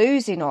of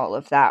losing all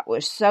of that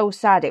was so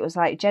sad. It was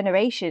like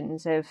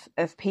generations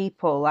of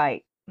people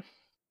like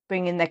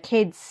bringing their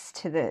kids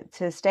to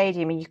the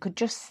stadium, and you could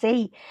just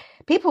see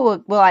people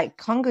were like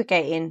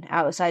congregating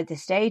outside the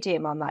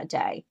stadium on that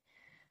day.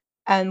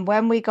 And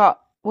when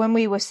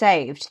we were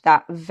saved,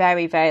 that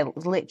very, very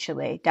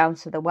literally down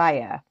to the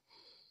wire,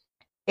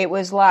 it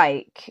was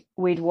like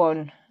we'd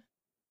won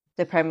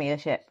the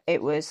Premiership.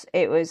 It was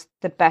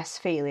the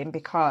best feeling,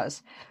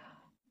 because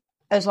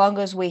as long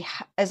as we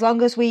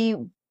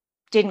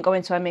didn't go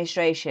into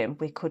administration,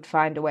 we could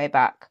find a way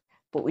back,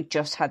 but we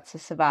just had to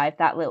survive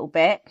that little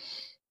bit.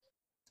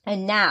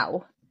 And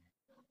now,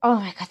 oh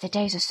my God, the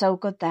days are so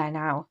good there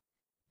now.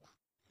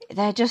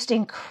 They're just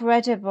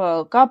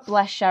incredible. God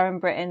bless Sharon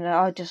Britton.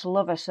 I just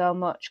love her so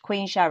much.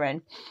 Queen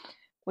Sharon,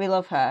 we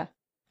love her.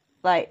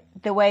 Like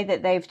the way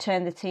that they've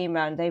turned the team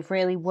around, they've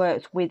really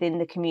worked within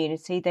the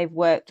community. They've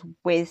worked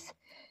with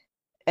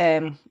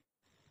the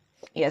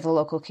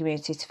local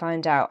community to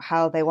find out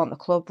how they want the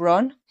club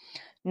run,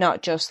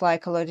 not just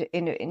like not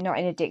in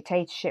a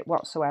dictatorship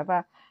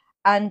whatsoever.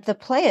 and the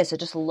players are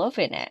just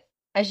loving it,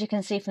 as you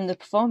can see from the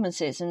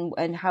performances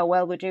and how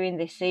well we're doing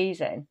this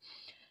season,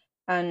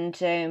 and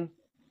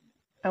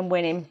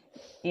winning,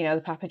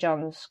 the Papa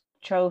John's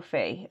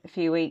trophy a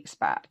few weeks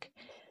back.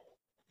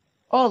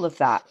 All of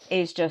that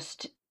is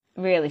just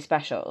really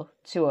special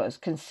to us,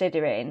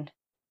 considering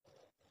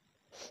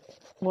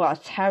what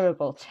a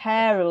terrible,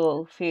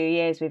 terrible few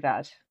years we've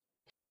had.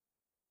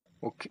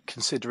 Well,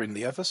 considering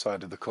the other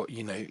side of the court,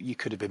 you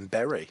could have been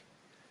Bury,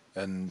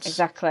 and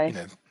Exactly.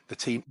 the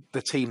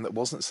team that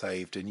wasn't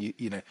saved, and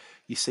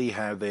you see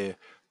how the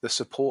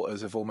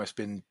supporters have almost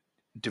been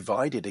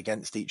divided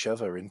against each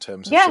other in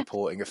terms of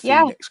supporting a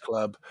Phoenix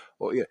club,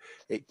 or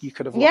you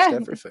could have lost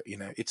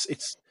everything.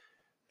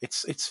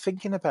 It's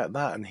thinking about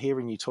that and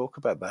hearing you talk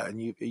about that,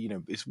 and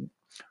it's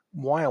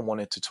why I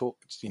wanted to talk,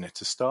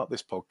 to start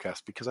this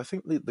podcast, because I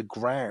think the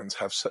grounds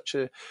have such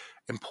a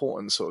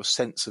important sort of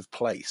sense of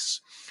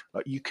place.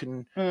 Like you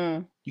can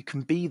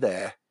be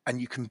there, and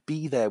you can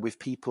be there with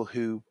people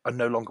who are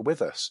no longer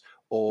with us,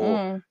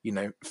 or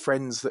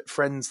friends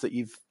that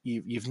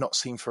you've not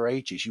seen for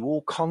ages. You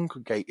all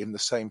congregate in the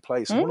same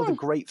place. And one of the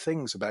great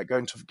things about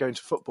going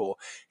to football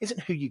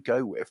isn't who you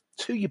go with,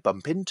 it's who you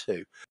bump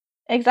into.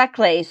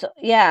 Exactly. So,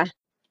 yeah.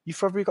 You've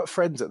probably got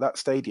friends at that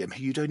stadium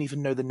who you don't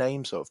even know the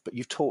names of, but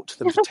you've talked to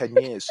them for 10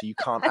 years, so you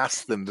can't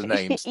ask them the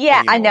names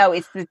anymore. I know.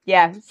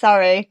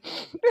 Sorry.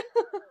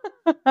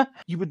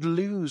 You would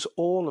lose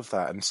all of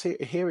that, and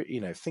hear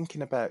it,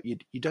 thinking about you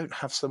don't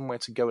have somewhere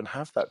to go and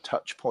have that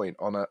touch point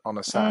on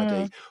a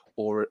Saturday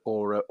or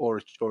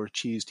a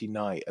Tuesday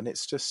night. And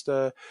it's just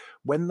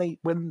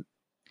when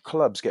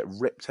clubs get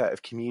ripped out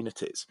of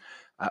communities,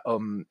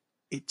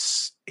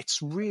 it's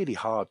really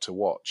hard to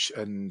watch,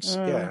 and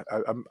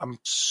I'm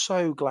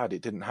so glad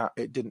it didn't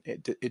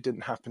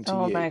happen to you.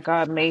 Oh my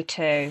God, me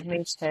too.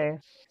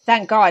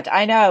 Thank God.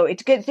 I know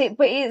it's good,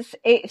 but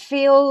it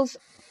feels,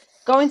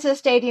 going to the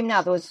stadium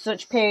now, there was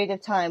such a period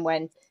of time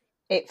when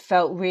it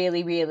felt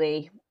really,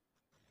 really.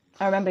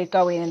 I remember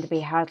going and there'd be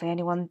hardly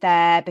anyone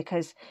there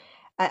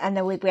and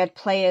then we had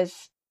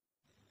players.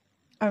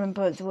 I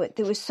remember it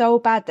was so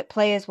bad that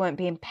players weren't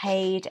being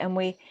paid, and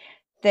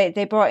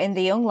they brought in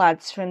the young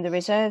lads from the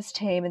reserves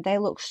team, and they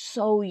looked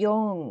so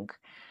young.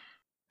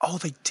 Oh,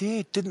 they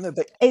did, didn't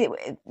they?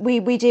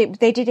 We did.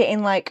 They did it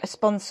in like a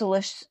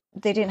sponsorless.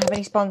 They didn't have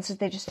any sponsors.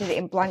 They just did it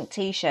in blank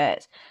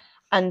t-shirts,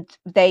 and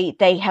they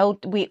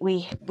held.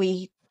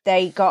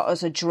 They got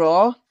us a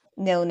draw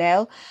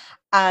 0-0,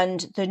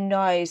 and the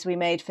noise we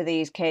made for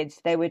these kids,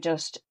 they were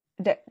just.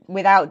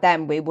 Without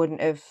them, we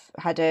wouldn't have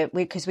had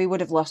because we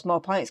would have lost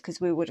more points,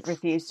 because we would have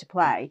refused to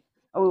play,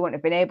 or we wouldn't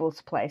have been able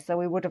to play. So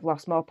we would have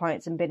lost more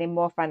points and been in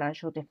more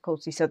financial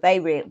difficulty. So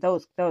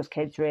those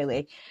kids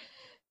really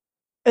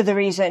are the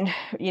reason,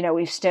 we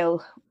were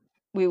still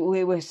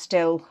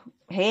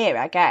here,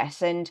 I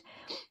guess. And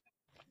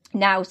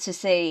now to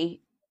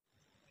see,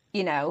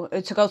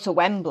 to go to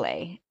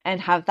Wembley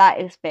and have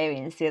that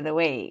experience the other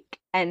week,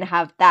 and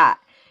have that,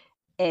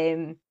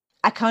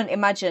 I can't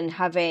imagine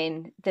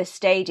having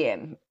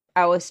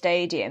our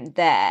stadium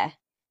there,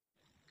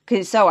 because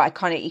it's so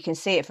iconic. You can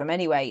see it from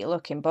anywhere you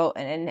look in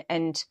Bolton,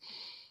 and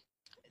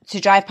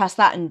to drive past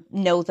that and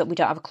know that we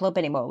don't have a club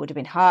anymore would have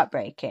been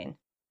heartbreaking.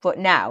 But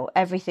now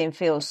everything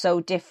feels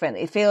so different.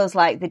 It feels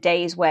like the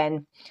days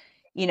when,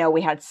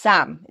 we had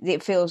Sam.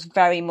 It feels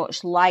very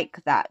much like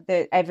that.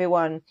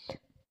 Everyone,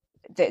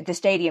 the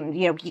stadium,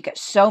 you get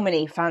so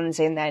many fans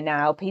in there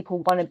now.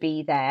 People want to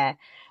be there.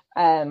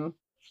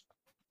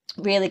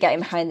 Really getting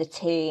behind the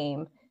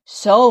team.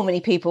 So many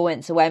people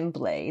went to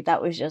Wembley.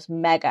 That was just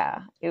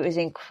mega. It was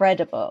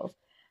incredible.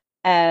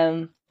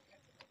 And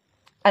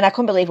I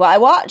couldn't believe what I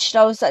watched.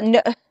 I was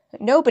like,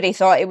 nobody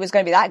thought it was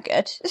going to be that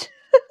good.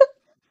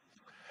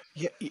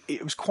 Yeah,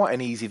 it was quite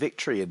an easy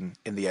victory in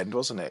the end,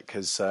 wasn't it?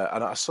 Because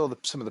and I saw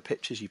some of the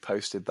pictures you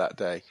posted that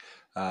day.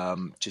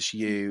 Just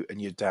you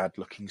and your dad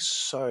looking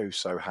so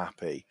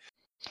happy.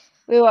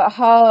 We were at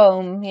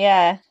home,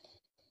 yeah.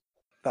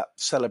 That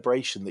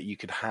celebration that you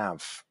could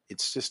have,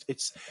 it's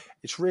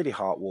really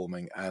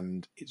heartwarming,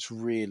 and it's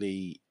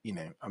really,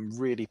 I'm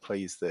really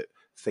pleased that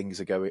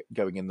things are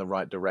going in the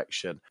right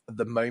direction. At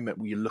the moment,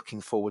 you're looking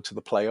forward to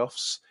the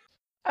playoffs.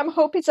 I'm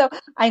hoping so.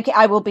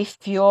 I will be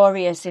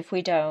furious if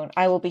we don't.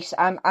 I will be.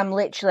 I'm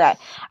literally.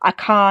 I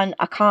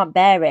can't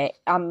bear it.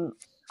 I'm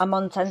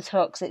on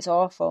tenterhooks. It's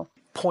awful.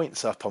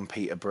 Points up on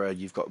Peterborough.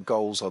 You've got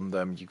goals on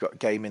them. You've got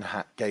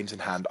games in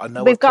hand. I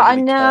know we've got. I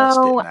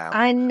know.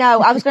 I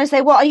know. I was going to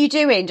say, what are you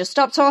doing? Just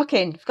stop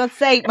talking. For God's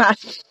sake, man.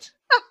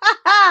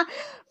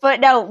 But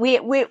no, we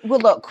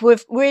look.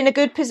 We're in a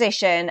good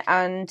position,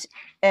 and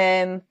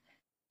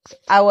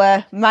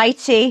our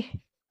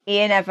mighty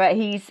Ian Everett,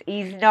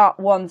 he's not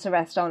one to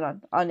rest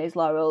on his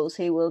laurels.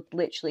 He will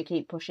literally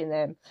keep pushing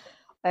them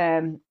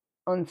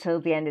until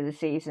the end of the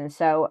season.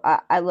 So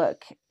I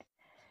look.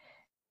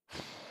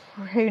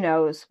 Who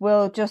knows?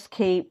 We'll just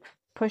keep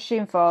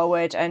pushing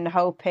forward and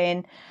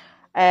hoping,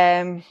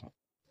 and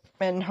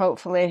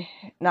hopefully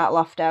Nat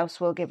Lofthouse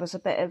will give us a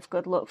bit of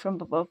good luck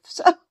from above.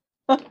 So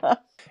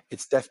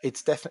it's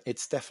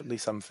definitely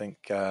something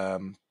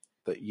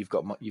that you've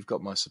got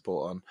my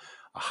support on.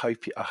 I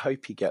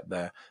hope you get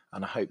there,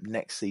 and I hope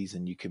next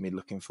season you can be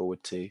looking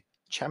forward to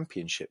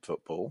Championship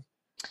football.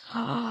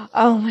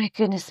 Oh my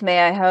goodness me,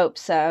 I hope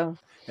so.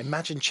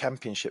 Imagine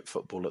Championship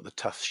football at the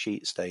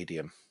Toughsheet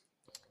Stadium.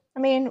 I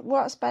mean,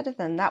 what's better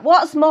than that?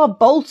 What's more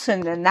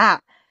Bolton than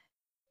that?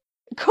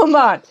 Come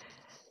on.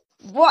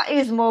 What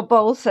is more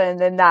Bolton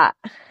than that?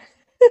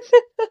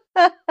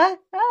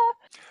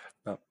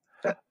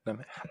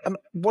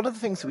 One of the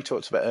things that we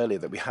talked about earlier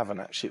that we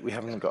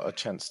haven't got a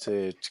chance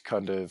to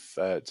kind of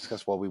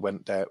discuss while we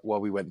went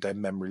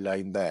down memory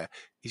lane there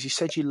is you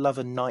said you love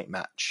a night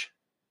match.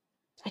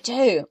 I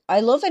do. I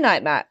love a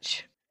night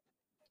match.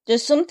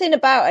 There's something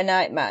about a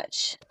night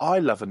match. I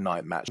love a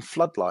night match.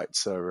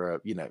 Floodlights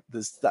are,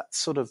 there's that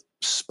sort of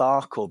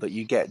sparkle that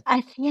you get.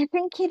 I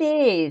think it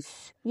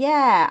is.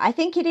 Yeah, I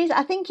think it is.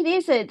 I think it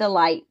is the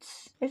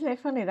lights. Isn't it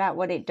funny that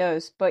what it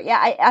does? But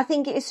yeah, I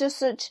think it's just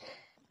such.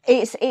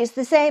 It's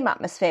the same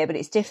atmosphere, but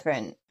it's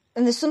different.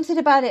 And there's something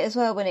about it as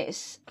well when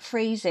it's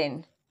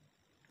freezing.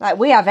 Like,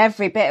 we have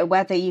every bit of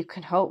weather you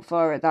can hope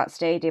for at that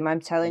stadium.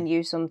 I'm telling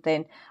you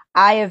something.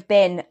 I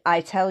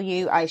tell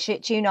you, I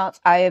shit you not,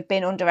 I have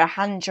been under a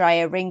hand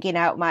dryer wringing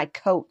out my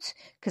coat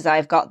because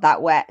I've got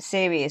that wet,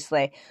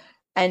 seriously.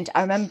 And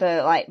I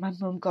remember, like, my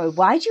mum going,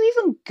 why do you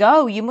even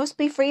go? You must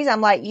be freezing. I'm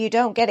like, you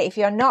don't get it. If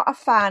you're not a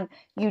fan,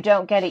 you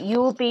don't get it. You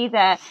will be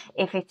there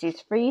if it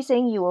is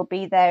freezing. You will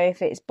be there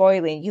if it's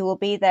boiling. You will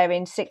be there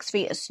in 6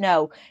 feet of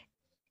snow.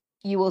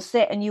 You will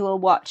sit and you will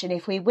watch. And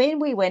if we win,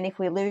 we win. If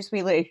we lose,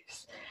 we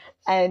lose.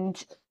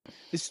 And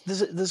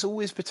there's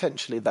always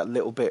potentially that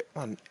little bit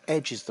on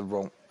edge is the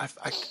wrong.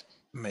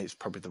 It's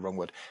probably the wrong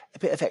word. A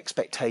bit of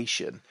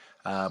expectation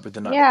with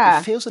the night. Yeah.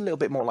 It feels a little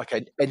bit more like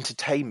an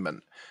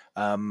entertainment.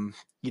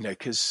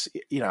 Because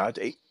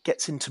it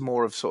gets into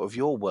more of sort of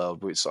your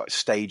world where it's like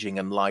staging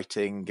and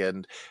lighting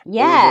and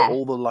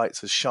all the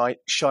lights are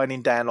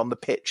shining down on the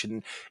pitch,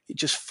 and it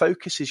just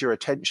focuses your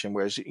attention.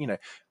 Whereas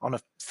on a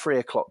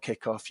 3:00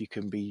 kickoff, you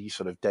can be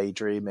sort of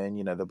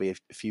daydreaming. There'll be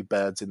a few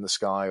birds in the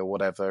sky or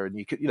whatever, and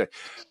you could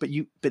but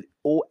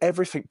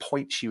everything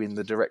points you in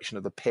the direction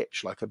of the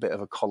pitch like a bit of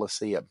a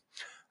coliseum.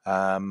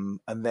 And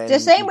then it's the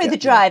same with the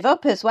drive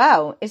up as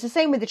well. It's the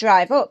same with the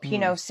drive up,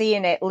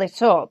 seeing it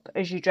lit up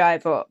as you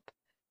drive up.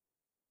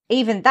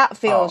 Even that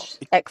feels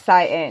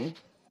exciting.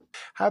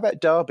 How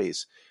about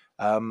derbies?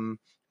 Some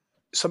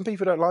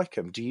people don't like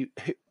them. Do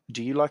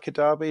you like a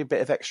derby? A bit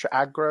of extra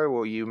aggro,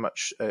 or are you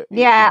much?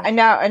 Yeah,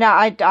 no.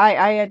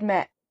 I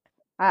admit,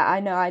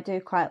 I know I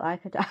do quite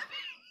like a derby.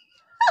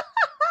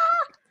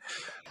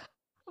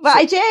 But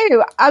I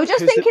do. I was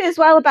just thinking as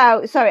well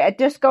about, sorry,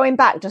 just going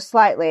back just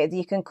slightly,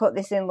 you can cut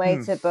this in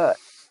later, but,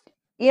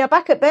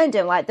 back at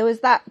Burndon, like, there was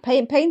that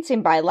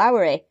painting by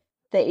Lowry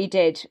that he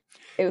did.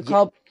 It was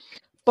called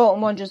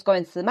Bolton Wanderers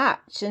Going to the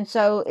Match. And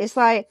so it's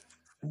like,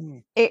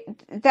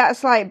 that's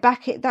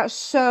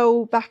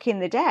so back in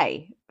the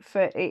day.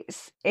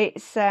 There's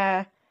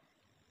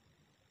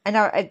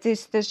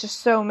just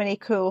so many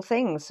cool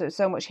things,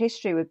 so much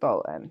history with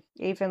Bolton.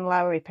 Even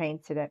Lowry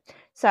painted it.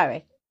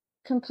 Sorry.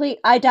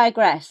 I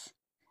digress.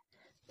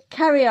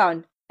 Carry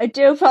on. I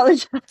do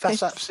apologise.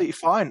 That's absolutely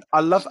fine.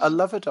 I love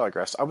a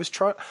digress. I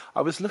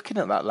was looking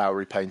at that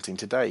Lowry painting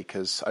today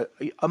because,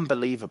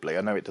 unbelievably,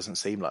 I know it doesn't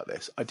seem like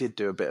this. I did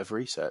do a bit of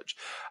research,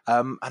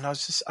 and I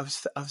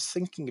was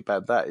thinking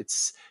about that.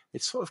 It's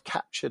sort of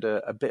captured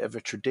a bit of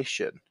a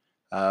tradition.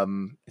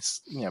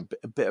 It's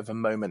a bit of a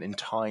moment in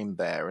time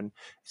there, and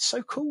it's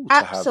so cool to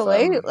have.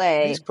 Absolutely,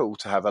 it's cool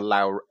to have a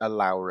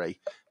Lowry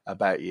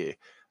about you.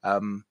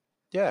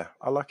 Yeah,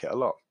 I like it a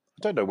lot.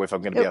 I don't know if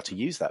I'm going to be able to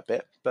use that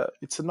bit, but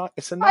it's a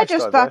nice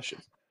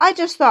diversion. I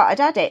just thought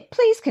I'd add it.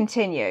 Please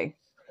continue.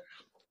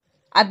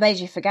 I've made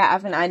you forget,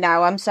 haven't I?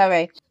 Now I'm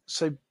sorry.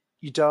 So,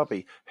 you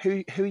Derby,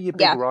 who are your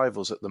big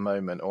rivals at the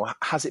moment, or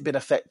has it been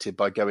affected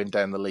by going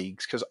down the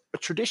leagues? Because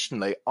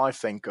traditionally, I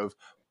think of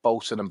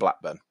Bolton and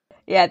Blackburn.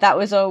 Yeah, that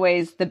was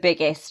always the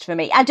biggest for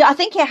me. I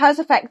think it has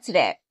affected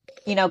it.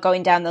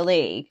 Going down the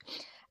league,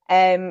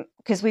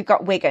 because we've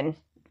got Wigan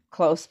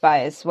close by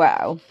as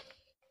well.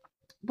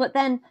 But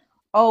then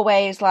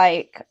always,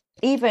 like,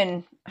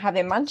 even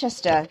having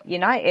Manchester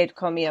United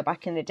come here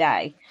back in the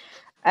day.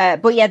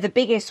 But yeah, the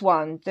biggest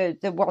one,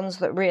 the ones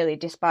that really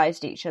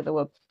despised each other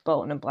were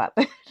Bolton and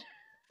Blackburn.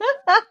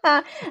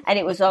 And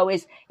it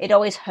always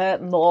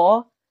hurt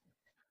more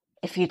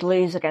if you'd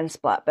lose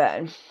against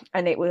Blackburn.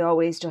 And it would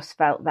always just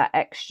felt that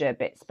extra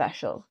bit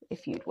special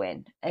if you'd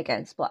win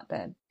against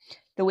Blackburn.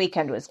 The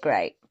weekend was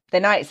great. The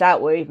nights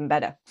out were even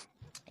better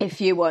if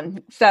you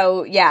won.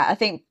 So yeah, I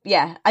think,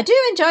 I do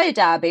enjoy a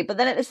derby, but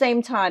then at the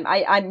same time,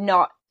 I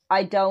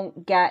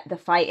don't get the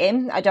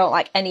fighting. I don't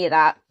like any of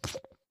that.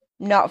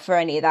 Not for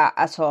any of that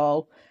at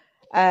all.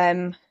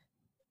 I'm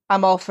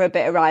all for a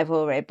bit of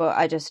rivalry, but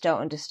I just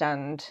don't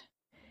understand,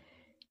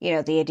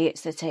 the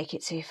idiots that take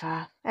it too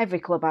far. Every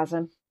club has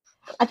them.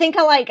 I think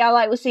I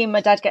like seeing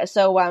my dad get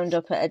so wound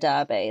up at a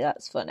derby.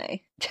 That's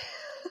funny.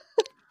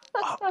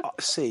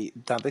 See,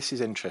 now this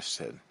is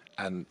interesting.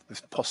 And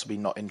it's possibly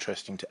not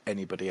interesting to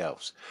anybody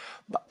else.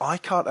 But I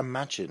can't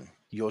imagine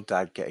your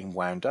dad getting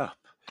wound up.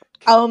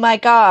 Oh my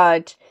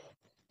God.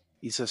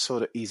 He's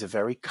a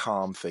very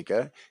calm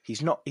figure.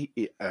 He's not.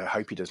 I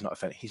hope he does not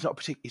offend. He's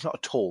not He's not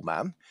a tall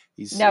man.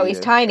 No, he's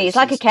tiny. He's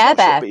like a Care not short,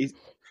 Bear. but he's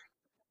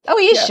Oh,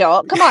 he is yeah.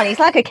 short. Come on, he's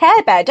like a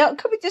Care Bear.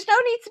 There's no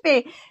need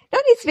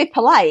to be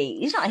polite.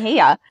 He's not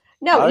here.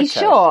 No, he's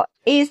Okay. short.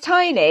 He's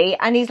tiny,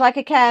 and he's like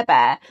a Care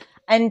Bear.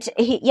 And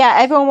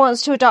everyone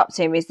wants to adopt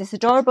him. He's this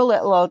adorable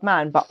little old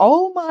man. But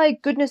oh my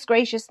goodness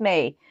gracious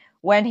me,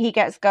 when he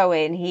gets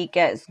going, he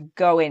gets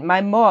going. My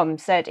mum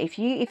said, if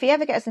he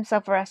ever gets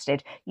himself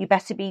arrested, you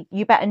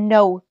better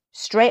know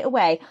straight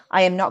away,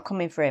 I am not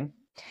coming for him.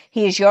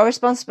 He is your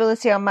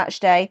responsibility on match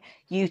day.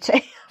 You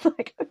take. I'm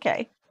like,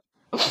 okay.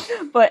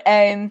 But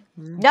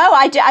no,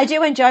 I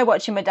do enjoy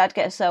watching my dad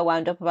get so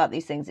wound up about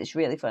these things. It's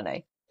really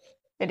funny.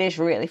 It is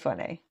really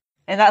funny.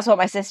 And that's what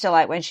my sister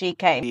liked when she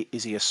came.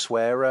 Is he a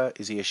swearer?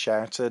 Is he a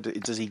shouter?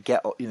 Does he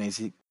get, is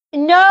he?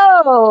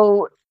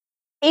 No,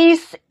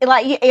 he's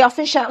like, he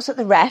often shouts at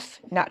the ref,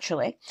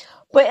 naturally,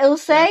 but he'll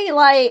say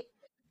like,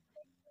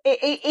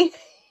 he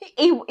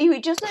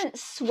doesn't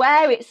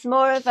swear. It's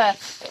more of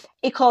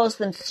he calls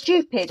them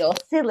stupid or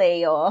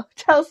silly or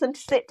tells them to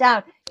sit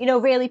down,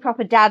 really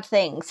proper dad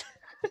things.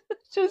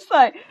 Just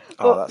like,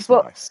 That's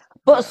nice.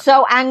 But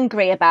so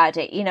angry about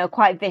it,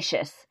 quite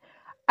vicious.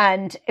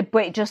 But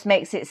it just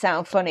makes it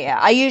sound funnier.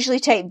 I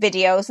usually take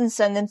videos and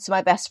send them to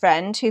my best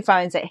friend, who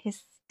finds it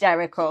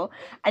hysterical,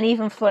 and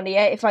even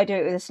funnier if I do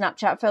it with a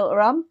Snapchat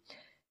filter on.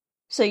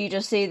 So you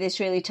just see this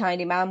really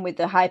tiny man with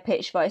the high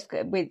pitched voice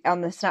on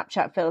the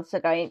Snapchat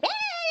filter going.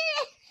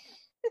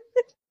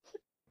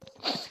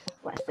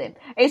 Bless him.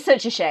 It's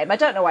such a shame. I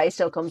don't know why he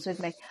still comes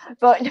with me,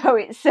 but no,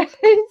 it's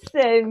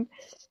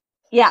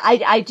yeah.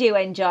 I do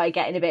enjoy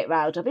getting a bit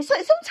riled up. It's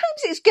like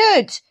sometimes it's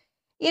good.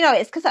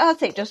 It's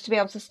cathartic just to be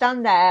able to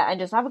stand there and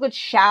just have a good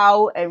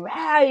shout and,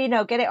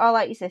 get it all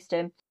out your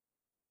system.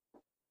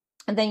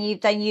 And then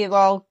you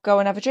all go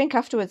and have a drink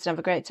afterwards and have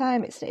a great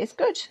time. It's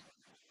good.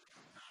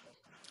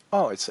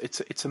 Oh,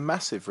 it's a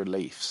massive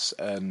relief,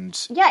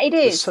 and yeah, it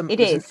is. There's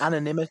an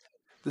anonymity.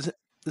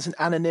 There's an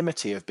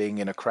anonymity of being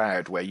in a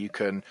crowd where you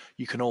can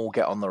all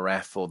get on the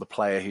ref or the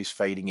player who's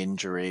fading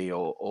injury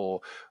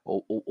or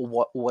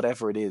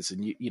whatever it is,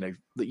 and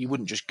that you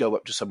wouldn't just go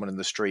up to someone in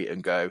the street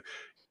and go,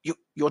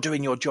 You're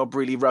doing your job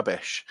really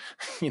rubbish.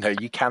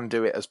 You can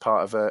do it as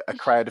part of a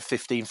crowd of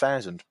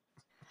 15,000.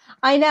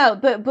 I know,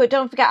 but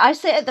don't forget, I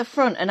sit at the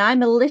front and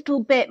I'm a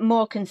little bit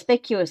more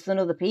conspicuous than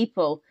other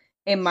people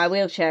in my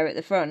wheelchair at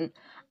the front.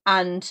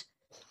 And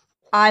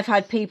I've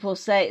had people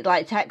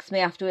text me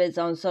afterwards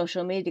on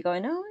social media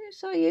going, "Oh,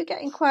 so you're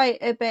getting quite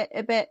a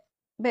bit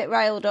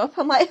riled up."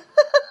 I'm like,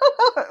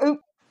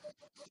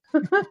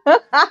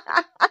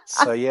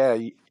 So yeah,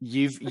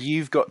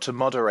 you've got to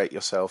moderate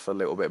yourself a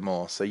little bit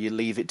more. So you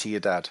leave it to your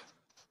dad.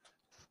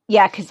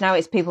 Yeah, because now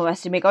it's people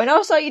messaging me going,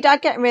 "Oh, so your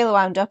dad getting really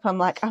wound up?" I'm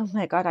like, "Oh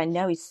my God, I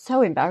know, he's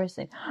so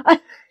embarrassing."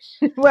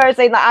 Whereas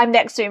I'm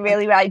next to him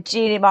really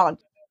geeing him on.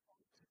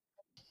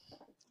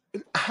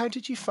 How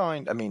did you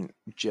find? I mean,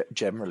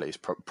 generally, it's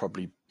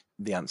probably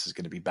the answer is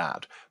going to be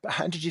bad. But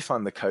how did you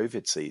find the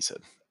COVID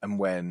season and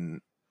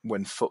when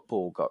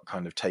football got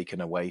kind of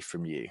taken away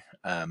from you,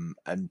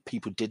 and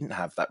people didn't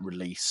have that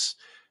release,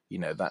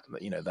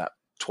 that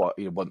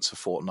once a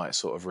fortnight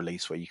sort of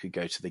release where you could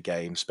go to the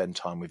game, spend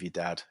time with your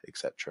dad,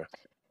 etc.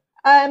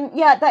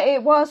 Yeah, that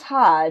it was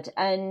hard,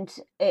 and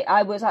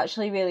I was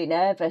actually really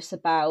nervous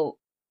about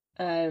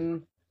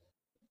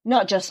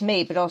not just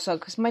me, but also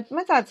because my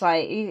dad's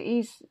like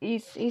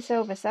he's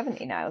over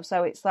 70 now,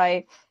 so it's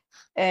like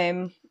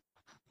in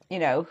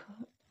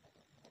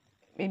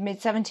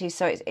mid-70s,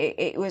 so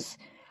it was.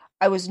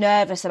 I was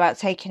nervous about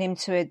taking him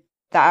to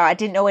that. I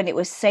didn't know when it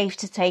was safe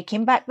to take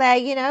him back there.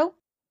 Yeah.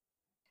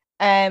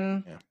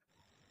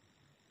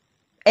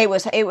 It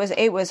was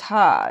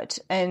hard,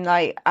 and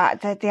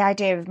the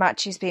idea of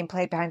matches being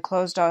played behind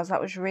closed doors,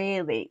 that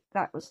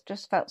was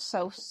just felt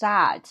so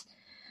sad,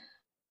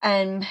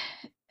 and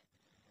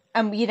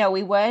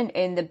we weren't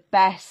in the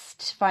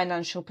best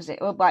financial position.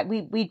 Well,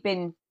 we'd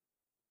been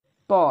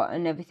bought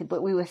and everything,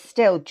 but we were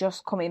still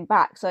just coming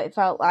back, so it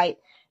felt like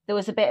there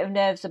was a bit of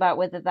nerves about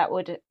whether that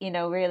would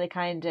really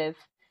kind of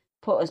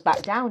put us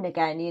back down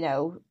again.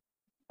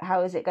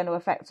 How is it going to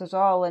affect us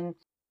all?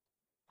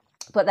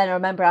 But then I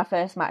remember our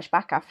first match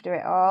back after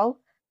it all,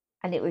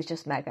 and it was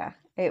just mega.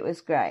 It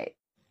was great.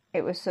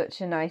 It was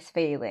such a nice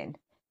feeling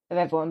of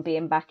everyone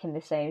being back in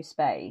the same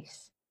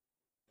space.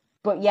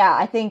 But yeah,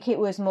 I think it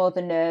was more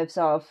the nerves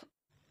of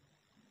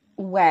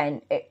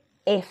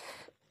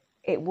if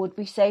it would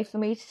be safe for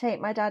me to take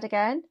my dad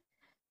again.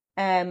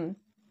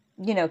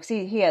 Because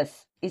he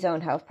has his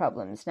own health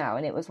problems now,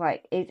 and it was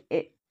like,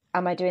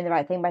 am I doing the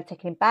right thing by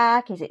taking him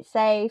back? Is it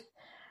safe?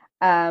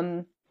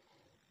 But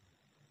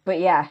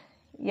yeah,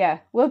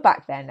 we're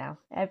back there now.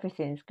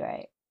 Everything's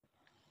great.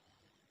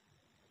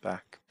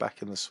 Back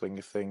in the swing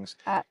of things.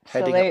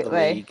 Absolutely. Heading up the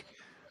league.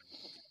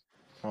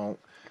 Well,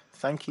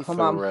 thank you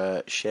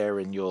for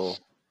sharing your.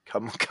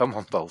 Come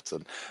on,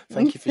 Bolton.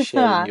 Thank you for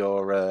sharing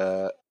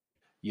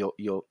your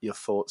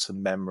thoughts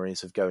and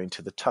memories of going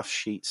to the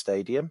Toughsheet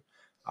Stadium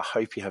I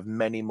hope you have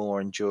many more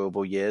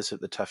enjoyable years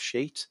at the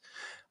Toughsheet,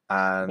 Me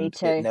and it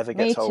too. never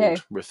Me gets too.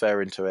 old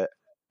referring to it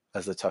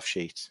as the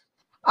Toughsheet.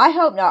 I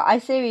hope not.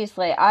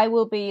 I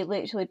will be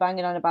literally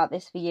banging on about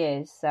this for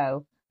years.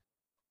 So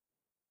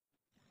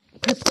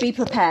be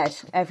prepared,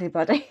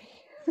 everybody.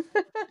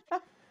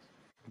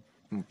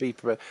 Be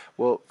prepared.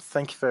 Well,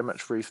 thank you very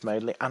much, Ruth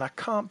Madeley. And I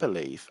can't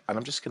believe, and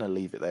I'm just going to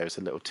leave it there as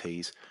a little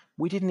tease,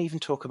 we didn't even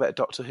talk about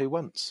Doctor Who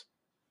once.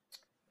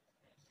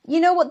 You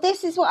know what?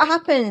 This is what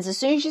happens. As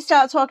soon as you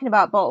start talking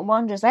about Bolton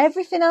Wanderers,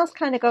 everything else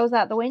kind of goes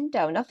out the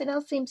window. Nothing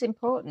else seems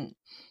important.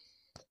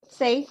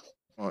 See?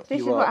 Well,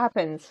 This is what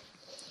happens.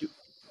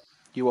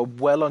 You are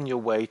well on your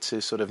way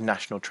to sort of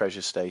national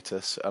treasure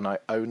status, and I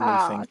only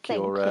think Thank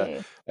your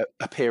you.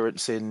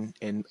 appearance in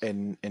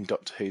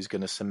Doctor Who is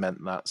going to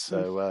cement that.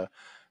 So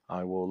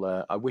I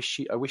will. I wish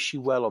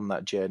you well on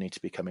that journey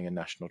to becoming a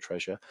national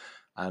treasure,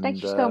 and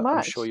Thank you so I'm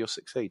much. sure you'll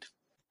succeed.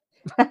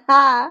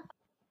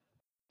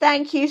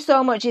 Thank you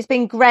so much. It's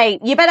been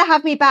great. You better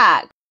have me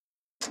back.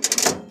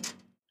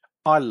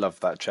 I love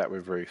that chat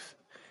with Ruth.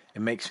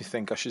 It makes me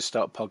think I should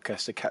start a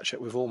podcast to catch up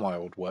with all my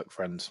old work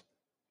friends.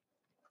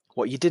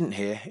 What you didn't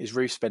hear is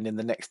Ruth spending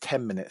the next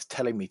 10 minutes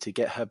telling me to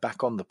get her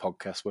back on the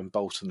podcast when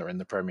Bolton are in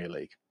the Premier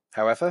League.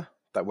 However,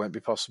 that won't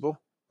be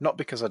possible, not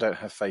because I don't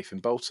have faith in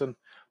Bolton,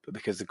 but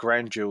because the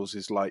Ground Jewels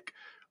is like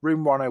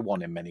Room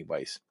 101 in many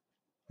ways.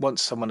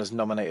 Once someone has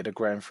nominated a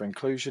ground for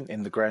inclusion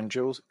in the Ground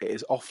Jewels, it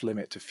is off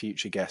limit to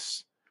future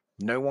guests.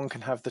 No one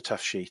can have the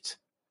Toughsheet,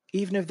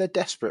 even if they're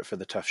desperate for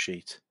the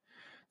Toughsheet.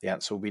 The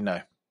answer will be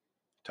no.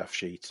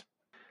 Toughsheet.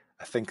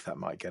 I think that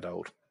might get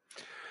old.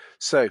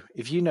 So,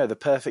 if you know the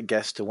perfect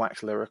guest to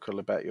wax lyrical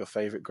about your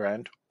favourite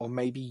ground, or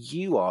maybe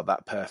you are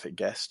that perfect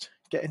guest,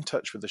 get in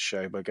touch with the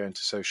show by going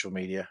to social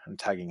media and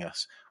tagging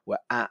us. We're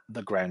at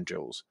the Ground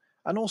Jewels.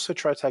 And also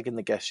try tagging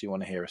the guests you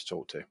want to hear us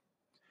talk to.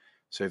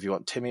 So if you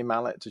want Timmy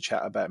Mallet to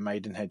chat about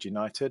Maidenhead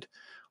United,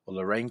 or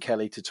Lorraine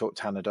Kelly to talk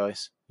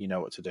Tannadice, you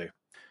know what to do.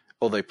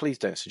 Although please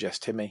don't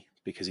suggest Timmy,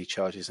 because he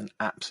charges an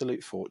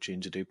absolute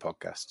fortune to do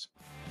podcasts.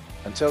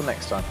 Until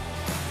next time.